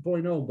Mark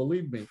 2.0,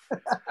 believe me.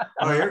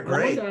 Oh, you're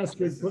great. I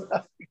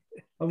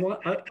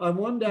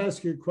wanted to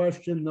ask you a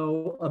question,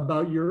 though,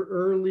 about your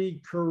early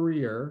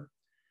career.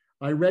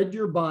 I read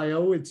your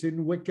bio. It's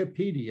in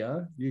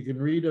Wikipedia. You can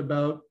read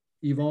about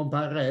Yvon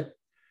Parette.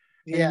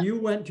 And you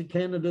went to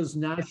Canada's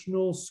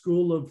National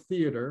School of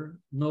Theatre,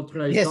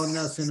 Notre École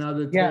Nationale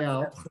de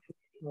Théâtre,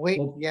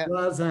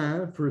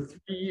 for 3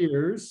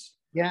 years.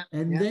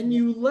 And then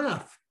you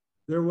left.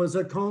 There was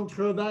a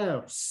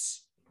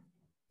controversy.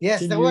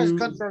 Yes, there was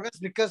controversy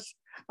because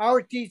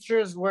our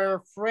teachers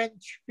were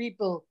French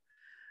people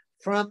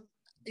from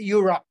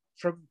Europe,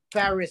 from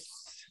Paris.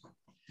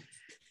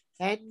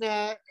 And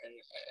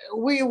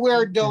we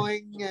were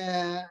doing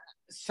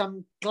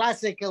some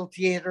classical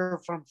theater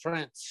from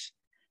France.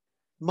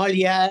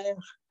 Molière,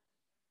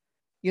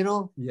 you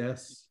know?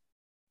 Yes.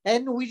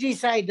 And we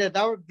decided,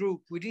 our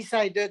group,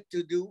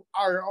 to do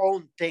our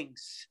own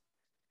things.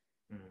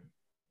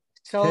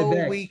 So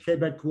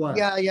Québécois.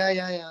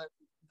 Yeah.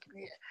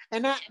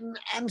 And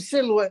I'm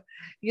still,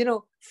 you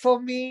know, for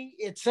me,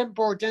 it's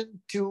important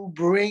to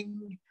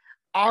bring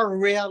our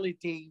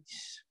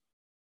realities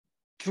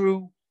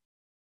through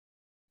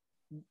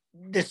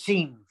the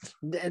scene.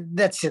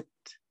 That's it.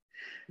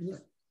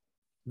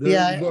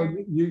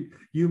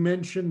 You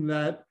mentioned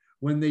that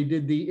when they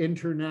did the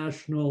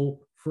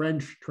international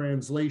French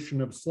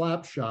translation of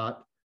Slapshot,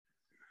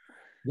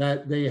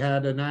 that they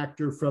had an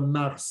actor from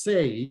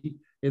Marseille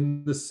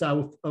in the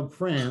south of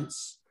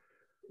France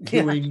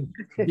doing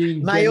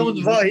being my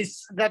own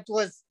voice. That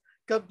was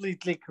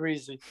completely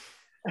crazy.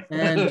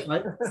 And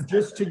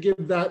just to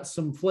give that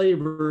some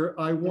flavor,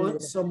 I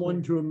want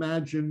someone to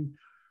imagine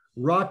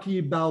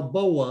Rocky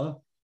Balboa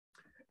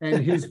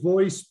and his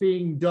voice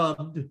being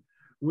dubbed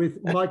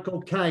with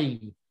Michael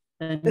Caine.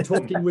 and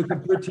talking with a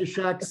British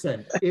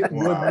accent. It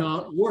would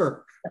not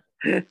work.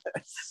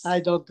 I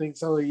don't think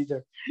so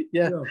either.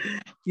 Yeah.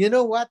 You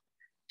know what?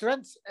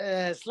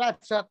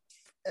 Slapshot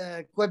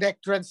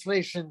Quebec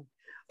translation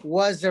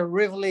was a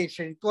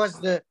revelation. It was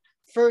the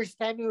first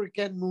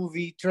American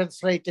movie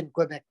translated in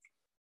Quebec.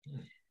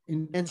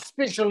 And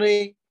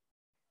especially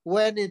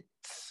when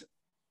it's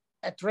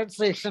a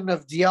translation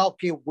of the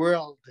hockey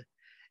world.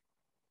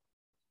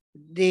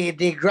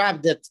 They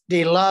grabbed it.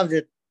 They loved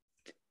it.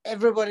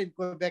 Everybody in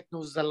Quebec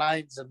knows the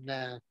lines.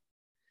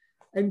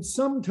 And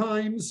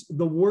sometimes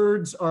the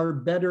words are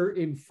better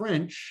in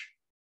French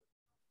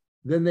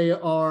than they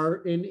are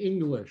in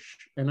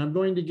English. And I'm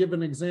going to give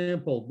an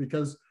example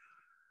because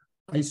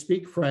I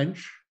speak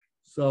French.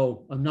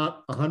 So I'm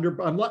not 100.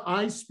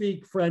 I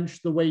speak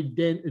French the way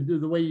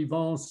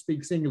Yvon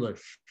speaks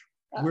English.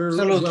 We're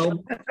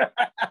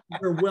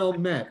well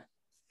met.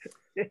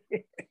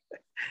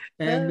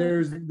 And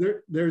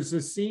there's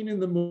a scene in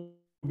the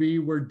movie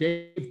where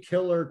Dave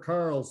Killer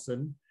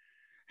Carlson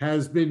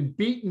has been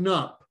beaten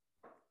up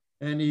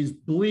and he's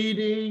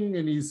bleeding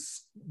and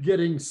he's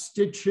getting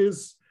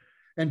stitches.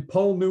 And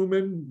Paul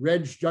Newman,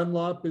 Reg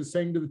Dunlop, is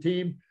saying to the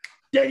team,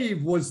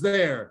 Dave was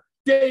there.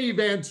 Dave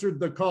answered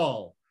the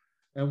call.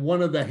 And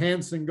one of the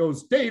Hanson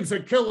goes, Dave's a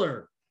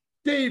killer.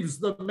 Dave's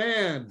the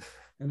man.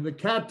 And the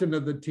captain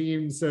of the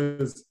team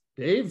says,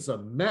 Dave's a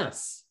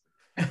mess.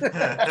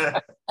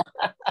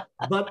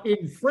 But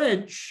in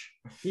French,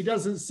 he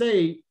doesn't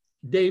say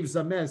Dave's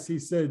a mess. He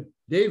said,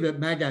 Dave at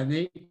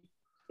Magané.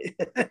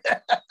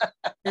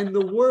 And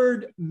the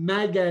word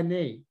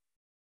Magané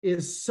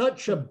is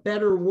such a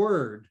better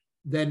word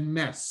than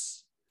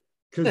mess.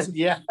 Because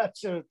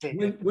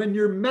when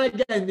you're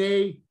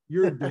Magané,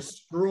 you're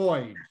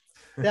destroyed.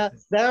 There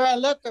are a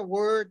lot of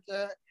words.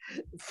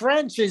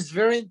 French is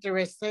very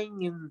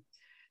interesting in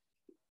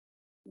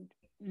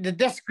the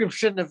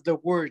description of the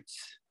words.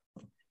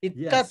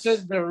 It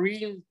touches the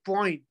real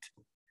point.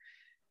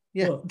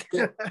 Yeah. Look,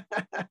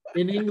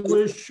 in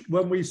English,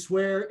 when we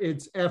swear,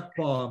 it's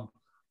F-bomb.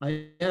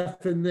 I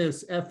F in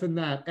this, F in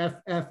that, F,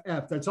 F,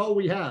 F. That's all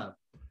we have.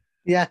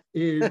 Yeah.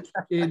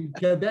 In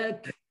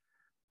Quebec,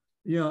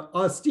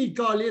 hostie,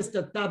 calice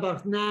de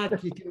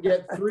tabarnak, you can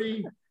get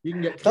 3. You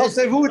can get.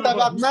 Tassez-vous,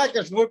 tabarnak,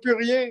 je vois plus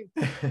rien.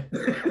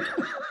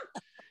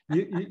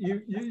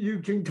 You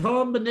can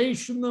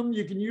combination them.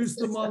 You can use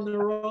them on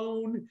their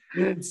own.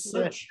 It's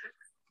such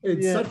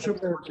a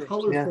more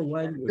colorful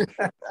language.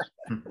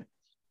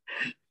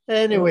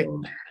 Anyway,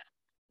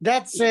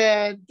 that's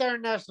an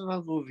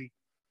international movie.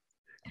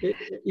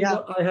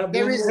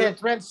 There is a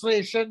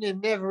translation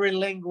in every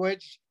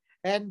language,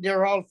 and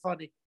they're all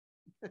funny.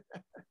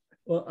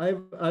 Well,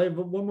 I have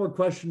one more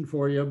question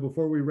for you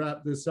before we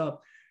wrap this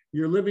up.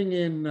 You're living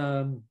in,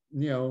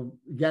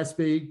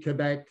 Gaspé,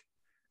 Quebec,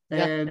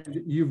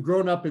 and you've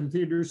grown up in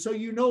theater. So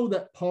you know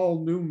that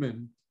Paul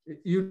Newman,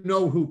 you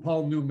know who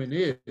Paul Newman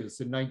is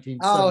in 1976.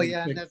 Oh,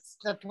 yeah,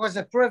 that was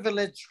a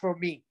privilege for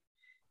me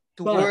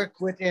to work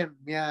with him.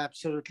 Yeah,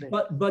 absolutely.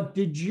 But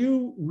did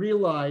you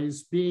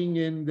realize being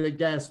in the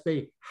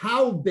Gaspé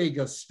how big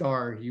a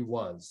star he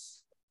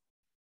was?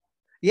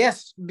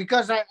 Yes,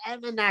 because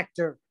I'm an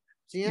actor.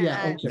 See,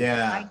 I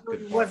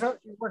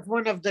was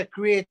one of the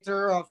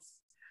creator of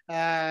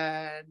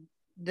a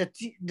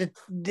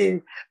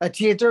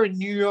theater in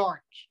New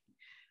York,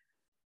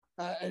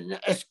 a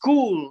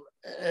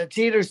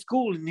theater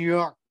school in New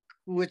York,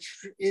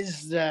 which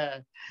is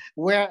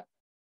where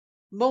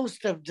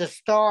most of the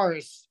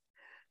stars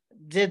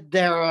did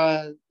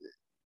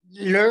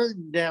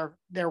learn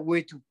their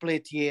way to play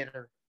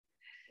theater.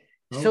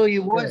 Okay. So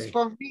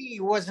for me, he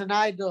was an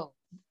idol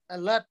a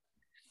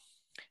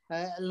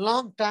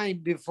long time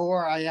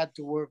before I had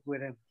to work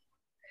with him.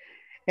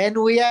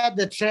 And we had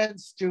the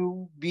chance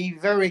to be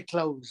very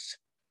close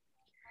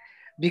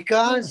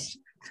because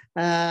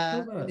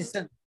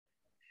listen,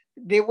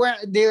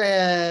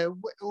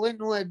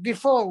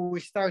 before we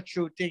start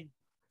shooting,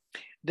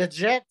 the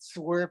Jets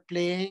were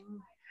playing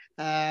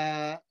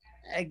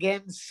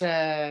against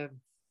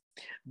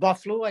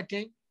Buffalo, I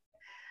think,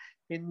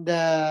 in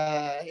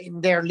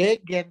their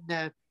league,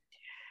 and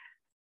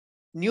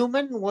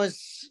Newman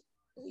was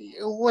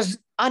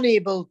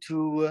unable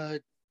to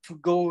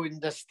go in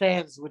the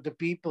stands with the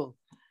people.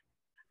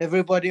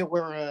 Everybody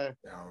were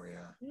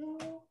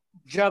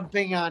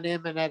jumping on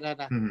him and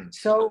Mm-hmm.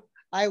 So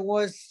I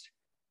was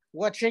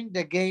watching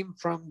the game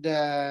from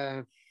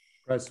the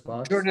press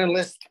box,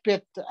 journalist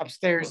pit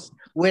upstairs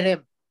with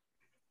him,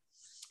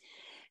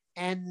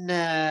 and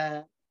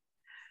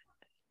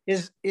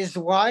his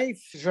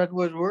wife Jean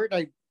Woodward,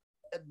 I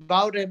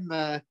bought him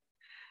a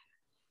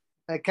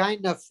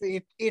kind of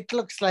it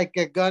looks like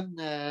a gun.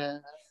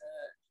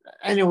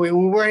 Anyway,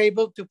 we were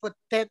able to put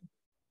 10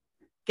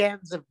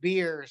 cans of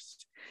beers,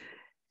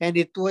 and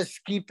it was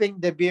keeping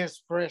the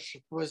beers fresh.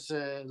 It was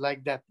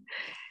like that.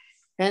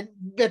 And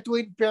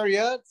between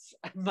periods,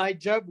 my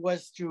job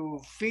was to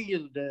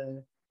feel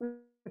the.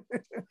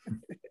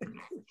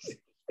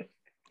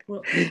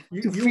 Well,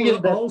 you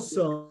were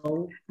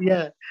also.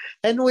 Yeah,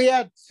 and we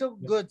had some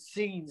good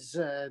scenes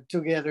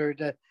together.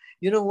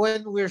 You know,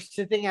 when we're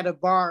sitting at a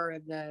bar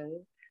and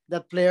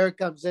the player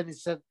comes in, he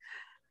said,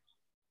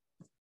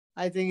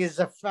 I think he's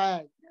a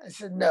fag. I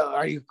said, no,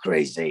 are you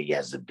crazy? He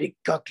has a big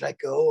cock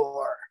like a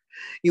whore.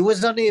 He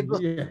was unable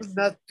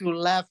not to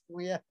laugh.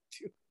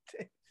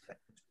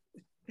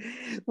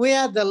 We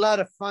had a lot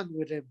of fun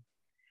with him.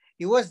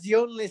 He was the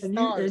only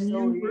star,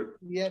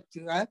 we had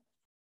to. Huh?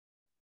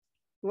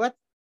 What?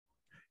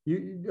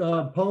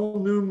 Paul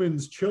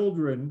Newman's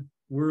children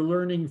were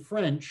learning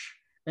French,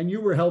 and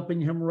you were helping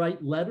him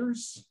write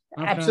letters?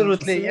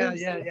 Absolutely,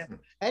 yeah.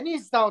 And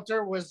his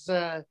daughter was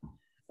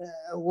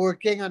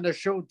working on the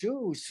show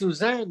too,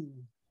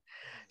 Suzanne.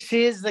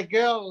 She is the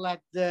girl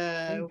at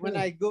the, when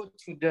I go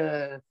to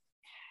the,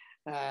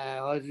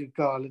 what do you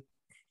call it?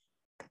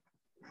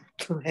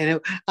 Anyway,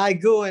 I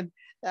go and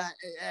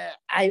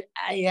I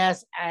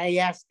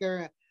ask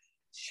her,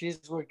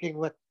 she's working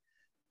with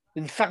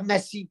in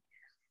pharmacy,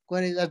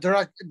 what is a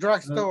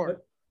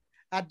drugstore,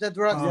 at the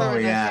drugstore. Oh,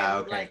 yeah,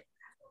 okay.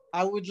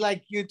 I would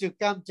like you to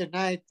come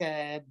tonight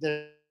at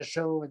the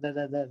show. Does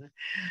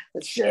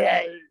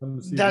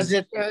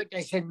it hurt?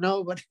 I said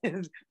no, but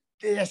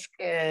yes.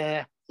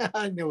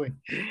 Anyway,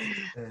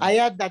 I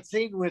had that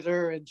scene with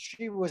her, and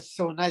she was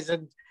so nice,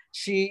 and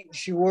she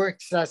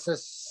works as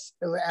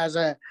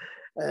a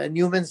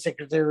Newman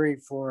secretary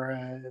for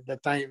the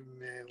time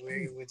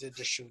we did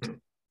the shoot.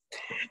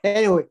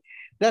 Anyway,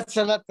 that's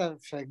a lot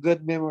of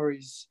good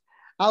memories.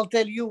 I'll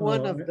tell you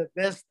one of the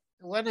best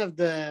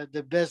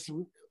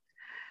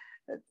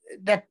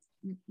that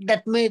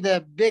made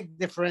a big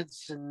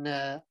difference in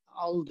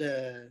all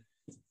the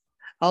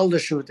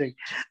shooting.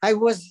 I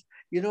was,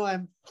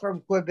 I'm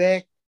from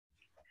Quebec.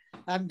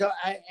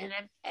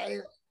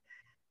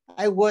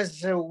 I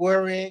was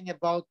worrying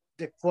about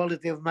the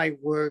quality of my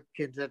work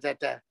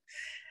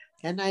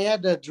and I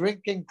had a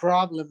drinking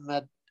problem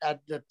at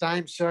the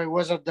time, so I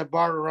was at the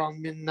bar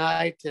around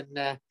midnight,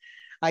 and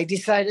I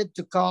decided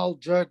to call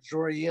George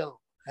Royal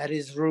at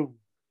his room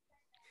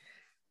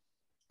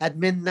at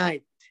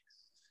midnight.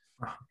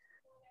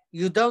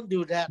 You don't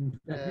do that.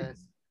 And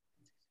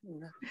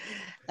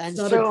it's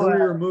not a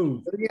career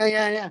move.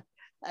 Yeah.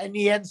 And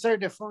he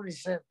answered the phone. He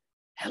said,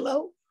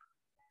 hello?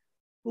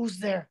 Who's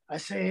there? I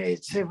say,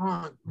 it's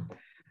Yvonne.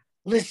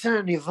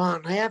 Listen,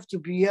 Yvonne, I have to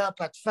be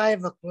up at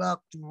 5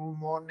 o'clock tomorrow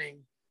morning.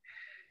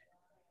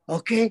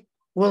 Okay,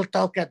 we'll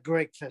talk at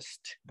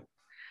breakfast.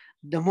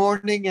 The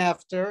morning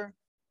after,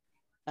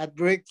 at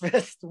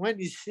breakfast, when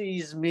he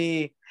sees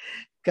me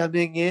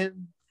coming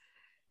in,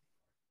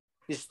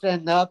 he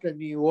stands up and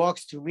he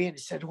walks to me and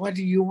he said, what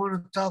do you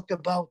want to talk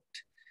about?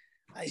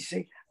 I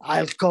say,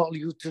 I'll call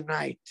you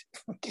tonight.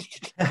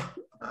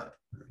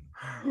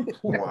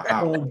 Wow.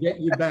 I'll get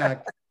you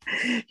back.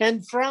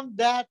 And from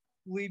that,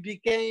 we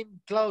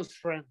became close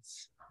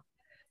friends.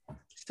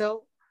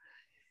 So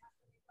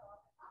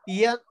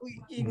yeah,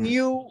 he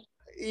knew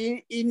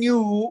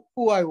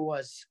who I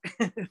was.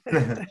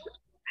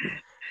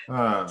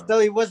 So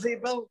he was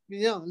able,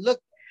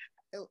 look,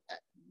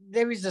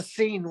 there is a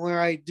scene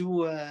where I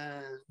do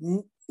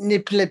an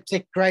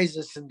epileptic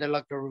crisis in the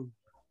locker room.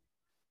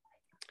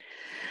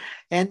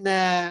 And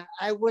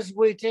I was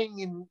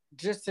waiting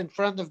just in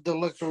front of the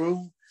locker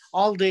room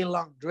all day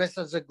long, dressed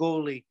as a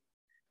goalie,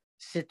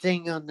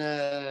 sitting on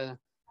an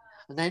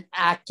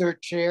actor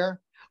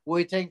chair,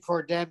 waiting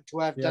for them to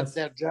have done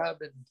their job.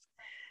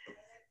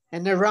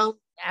 And around,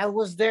 I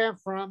was there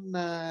from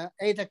 8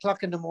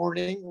 o'clock in the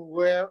morning,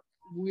 where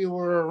we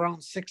were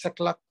around 6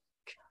 o'clock.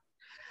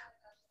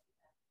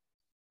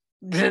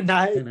 The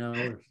night,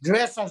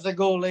 dressed as a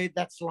goalie,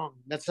 that's long.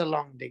 That's a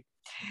long day.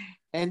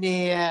 And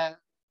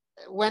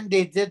when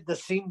they did the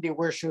scene they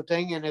were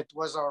shooting and it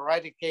was all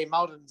right, he came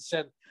out and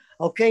said,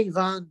 okay,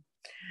 Yvonne,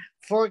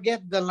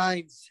 forget the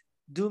lines.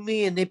 Do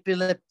me an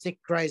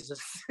epileptic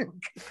crisis.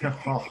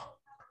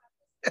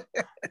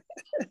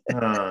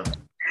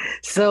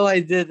 So I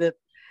did it.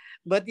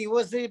 But he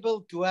was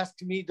able to ask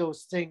me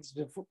those things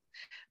before,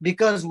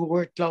 because we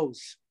were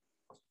close.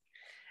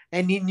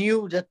 And he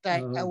knew that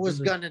I was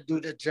going to do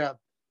the job.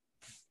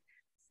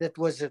 That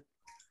was it.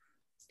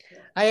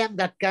 I am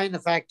that kind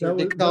of actor.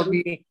 They call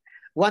me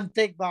one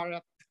take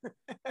Barat.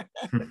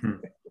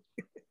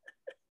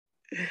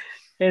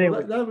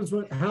 Anyway. That was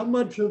how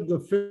much of the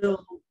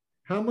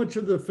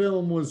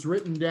film was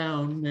written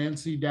down,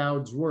 Nancy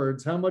Dowd's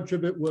words, how much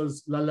of it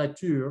was la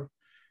lecture,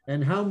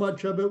 and how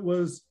much of it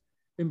was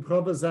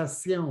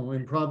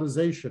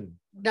improvisation?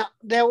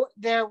 No,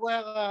 there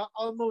were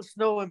almost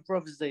no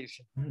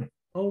improvisation.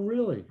 Oh,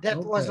 really? That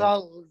was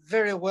all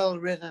very well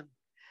written.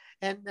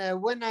 And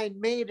when I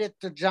made it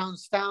to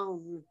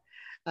Johnstown,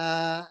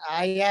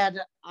 I had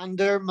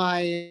under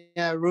my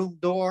room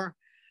door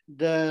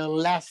the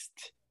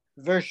last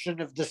version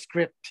of the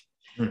script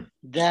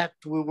that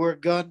we were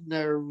going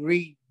to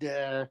read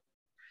the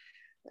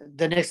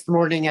next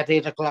morning at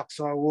 8 o'clock.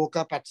 So I woke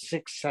up at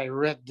 6, I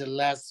read the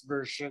last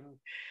version,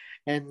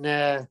 and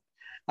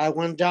I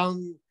went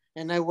down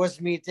and I was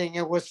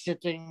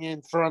sitting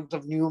in front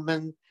of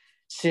Newman,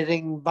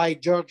 sitting by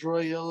George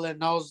Royal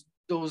and all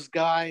those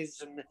guys,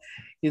 and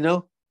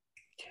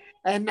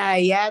And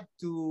I had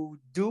to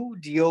do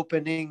the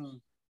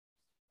opening.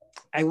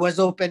 I was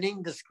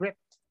opening the script,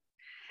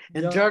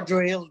 and Yeah. George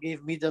Hill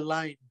gave me the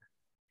line.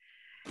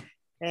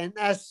 And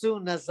as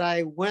soon as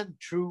I went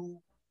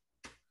through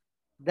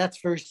that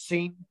first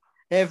scene,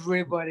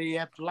 everybody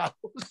applauds.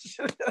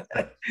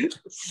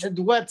 Said,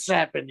 "What's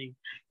happening?"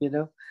 You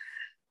know,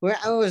 well,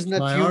 I was not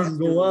My used arm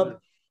to go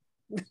up.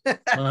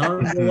 My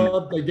arm go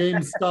up. The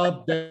game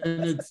stopped.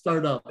 Then it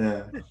start up.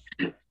 Yeah.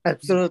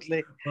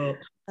 Absolutely.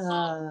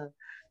 Uh,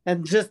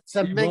 And just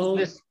some Yvonne-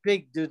 English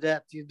pig do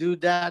that. You do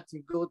that,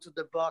 you go to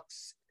the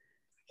box,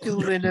 2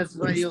 minutes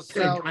by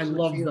yourself. I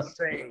love you're that.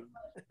 saying.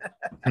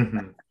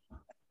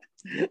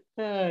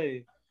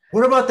 Hey.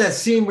 What about that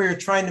scene where you're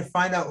trying to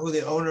find out who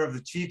the owner of the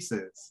Chiefs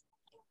is?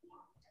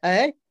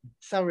 Hey?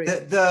 Sorry.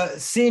 The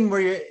scene where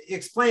you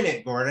explain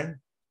it,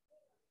 Gordon.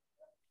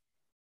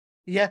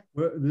 Yeah.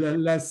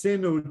 La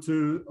scène où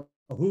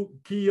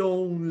qui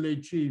own les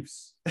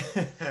Chiefs?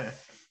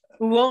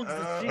 Who owns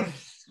the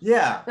Chiefs?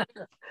 Yeah.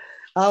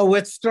 Oh,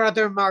 with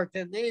Strother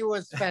Martin. He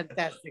was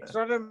fantastic.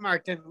 Strother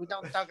Martin, we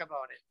don't talk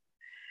about it.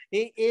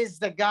 He is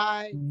the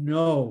guy.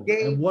 No,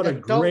 Gave and what a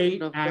the tone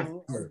great of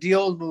actor. the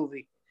old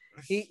movie.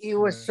 He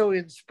was so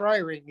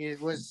inspiring. He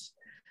was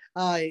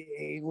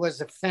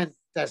a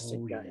fantastic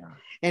Oh, guy. yeah.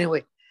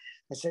 Anyway,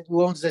 I said,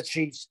 who owns the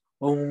Chiefs?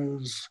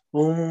 Owns.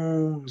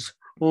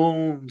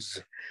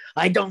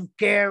 I don't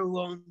care who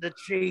owns the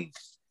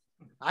Chiefs.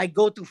 I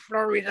go to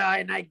Florida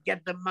and I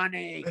get the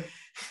money.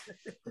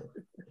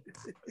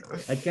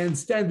 I can't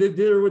stand it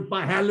here with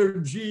my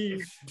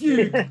allergies.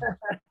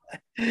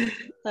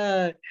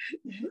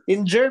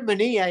 In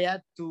Germany, I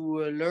had to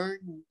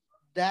learn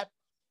that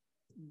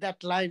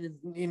line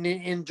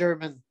in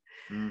German.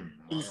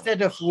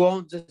 Instead of who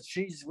owns the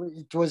Chiefs,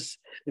 it was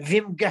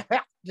Wim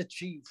gehört the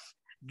Chief.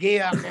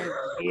 Gehren.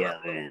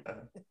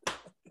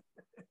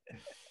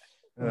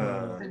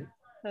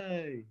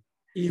 Hey.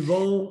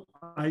 Yvonne,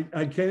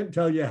 I can't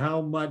tell you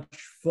how much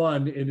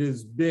fun it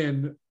has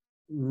been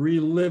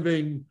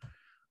reliving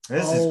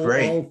This is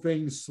great. all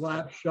things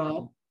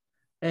Slapshot,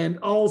 and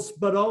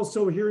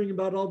also hearing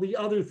about all the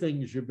other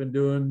things you've been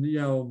doing.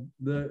 You know,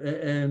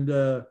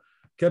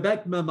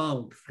 Québec me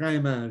manque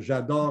vraiment.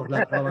 J'adore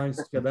la province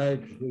du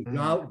Québec. J'ai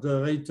hâte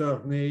de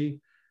retourner.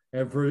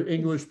 And for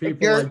English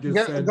people, I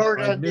just said,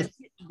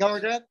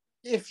 Gordon,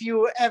 if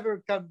you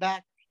ever come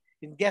back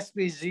in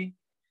Gaspésie,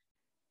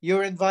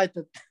 you're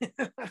invited.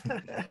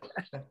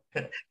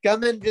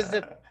 Come and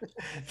visit.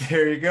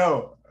 There you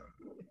go.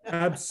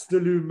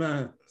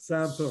 Absolument,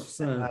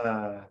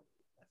 100%.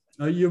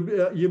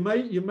 You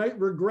might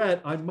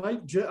regret.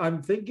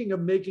 I'm thinking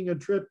of making a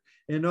trip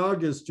in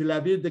August to la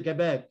ville de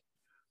Québec.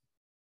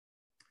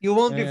 You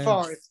won't be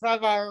far. It's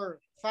 5 hours.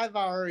 5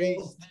 hours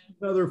east.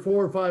 Another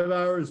 4 or 5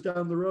 hours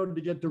down the road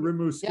to get to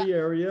Rimouski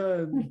area,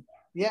 and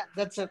yeah,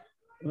 that's it.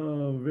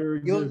 Oh,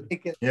 very You'll good.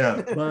 make it.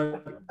 Yeah.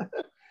 But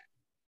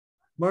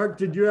Mark,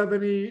 did you have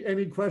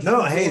any questions?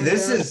 No, hey,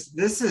 this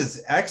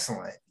is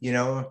excellent. You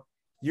know,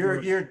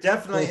 you're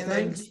definitely, Well,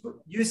 and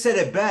you said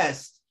it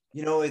best.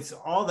 You know, it's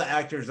all the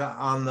actors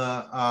on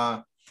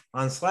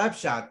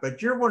Slapshot,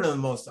 but you're one of the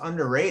most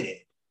underrated.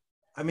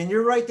 I mean,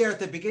 you're right there at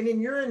the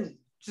beginning. You're in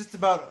just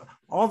about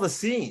all the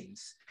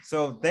scenes.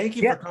 So thank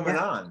you for coming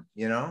on.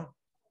 You know.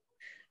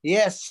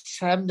 Yes,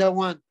 I'm the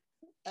one.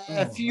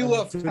 A few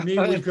of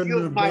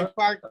my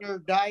partner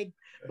died,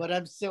 but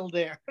I'm still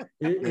there.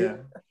 Yeah.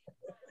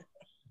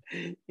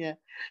 Yeah.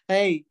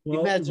 Hey,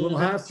 well, imagine we'll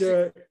have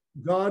to,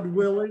 God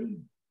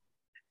willing.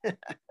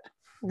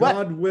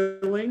 God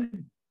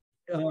willing.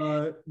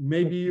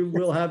 Maybe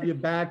we'll have you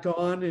back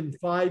on in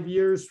 5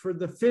 years for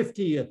the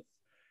 50th.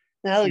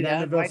 Hell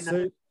yeah,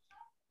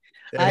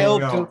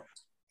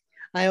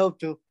 I hope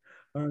to.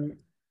 All right.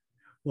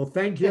 Well,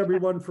 thank you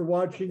everyone for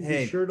watching.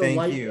 Be sure to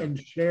like and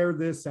share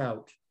this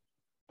out.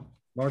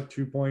 Mark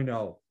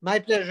 2.0. My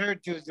pleasure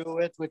to do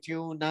it with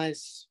you.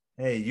 Nice.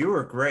 Hey, you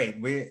were great.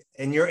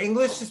 And your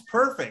English is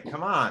perfect.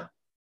 Come on.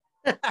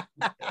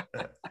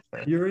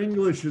 Your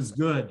English is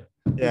good.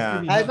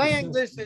 Yeah. My English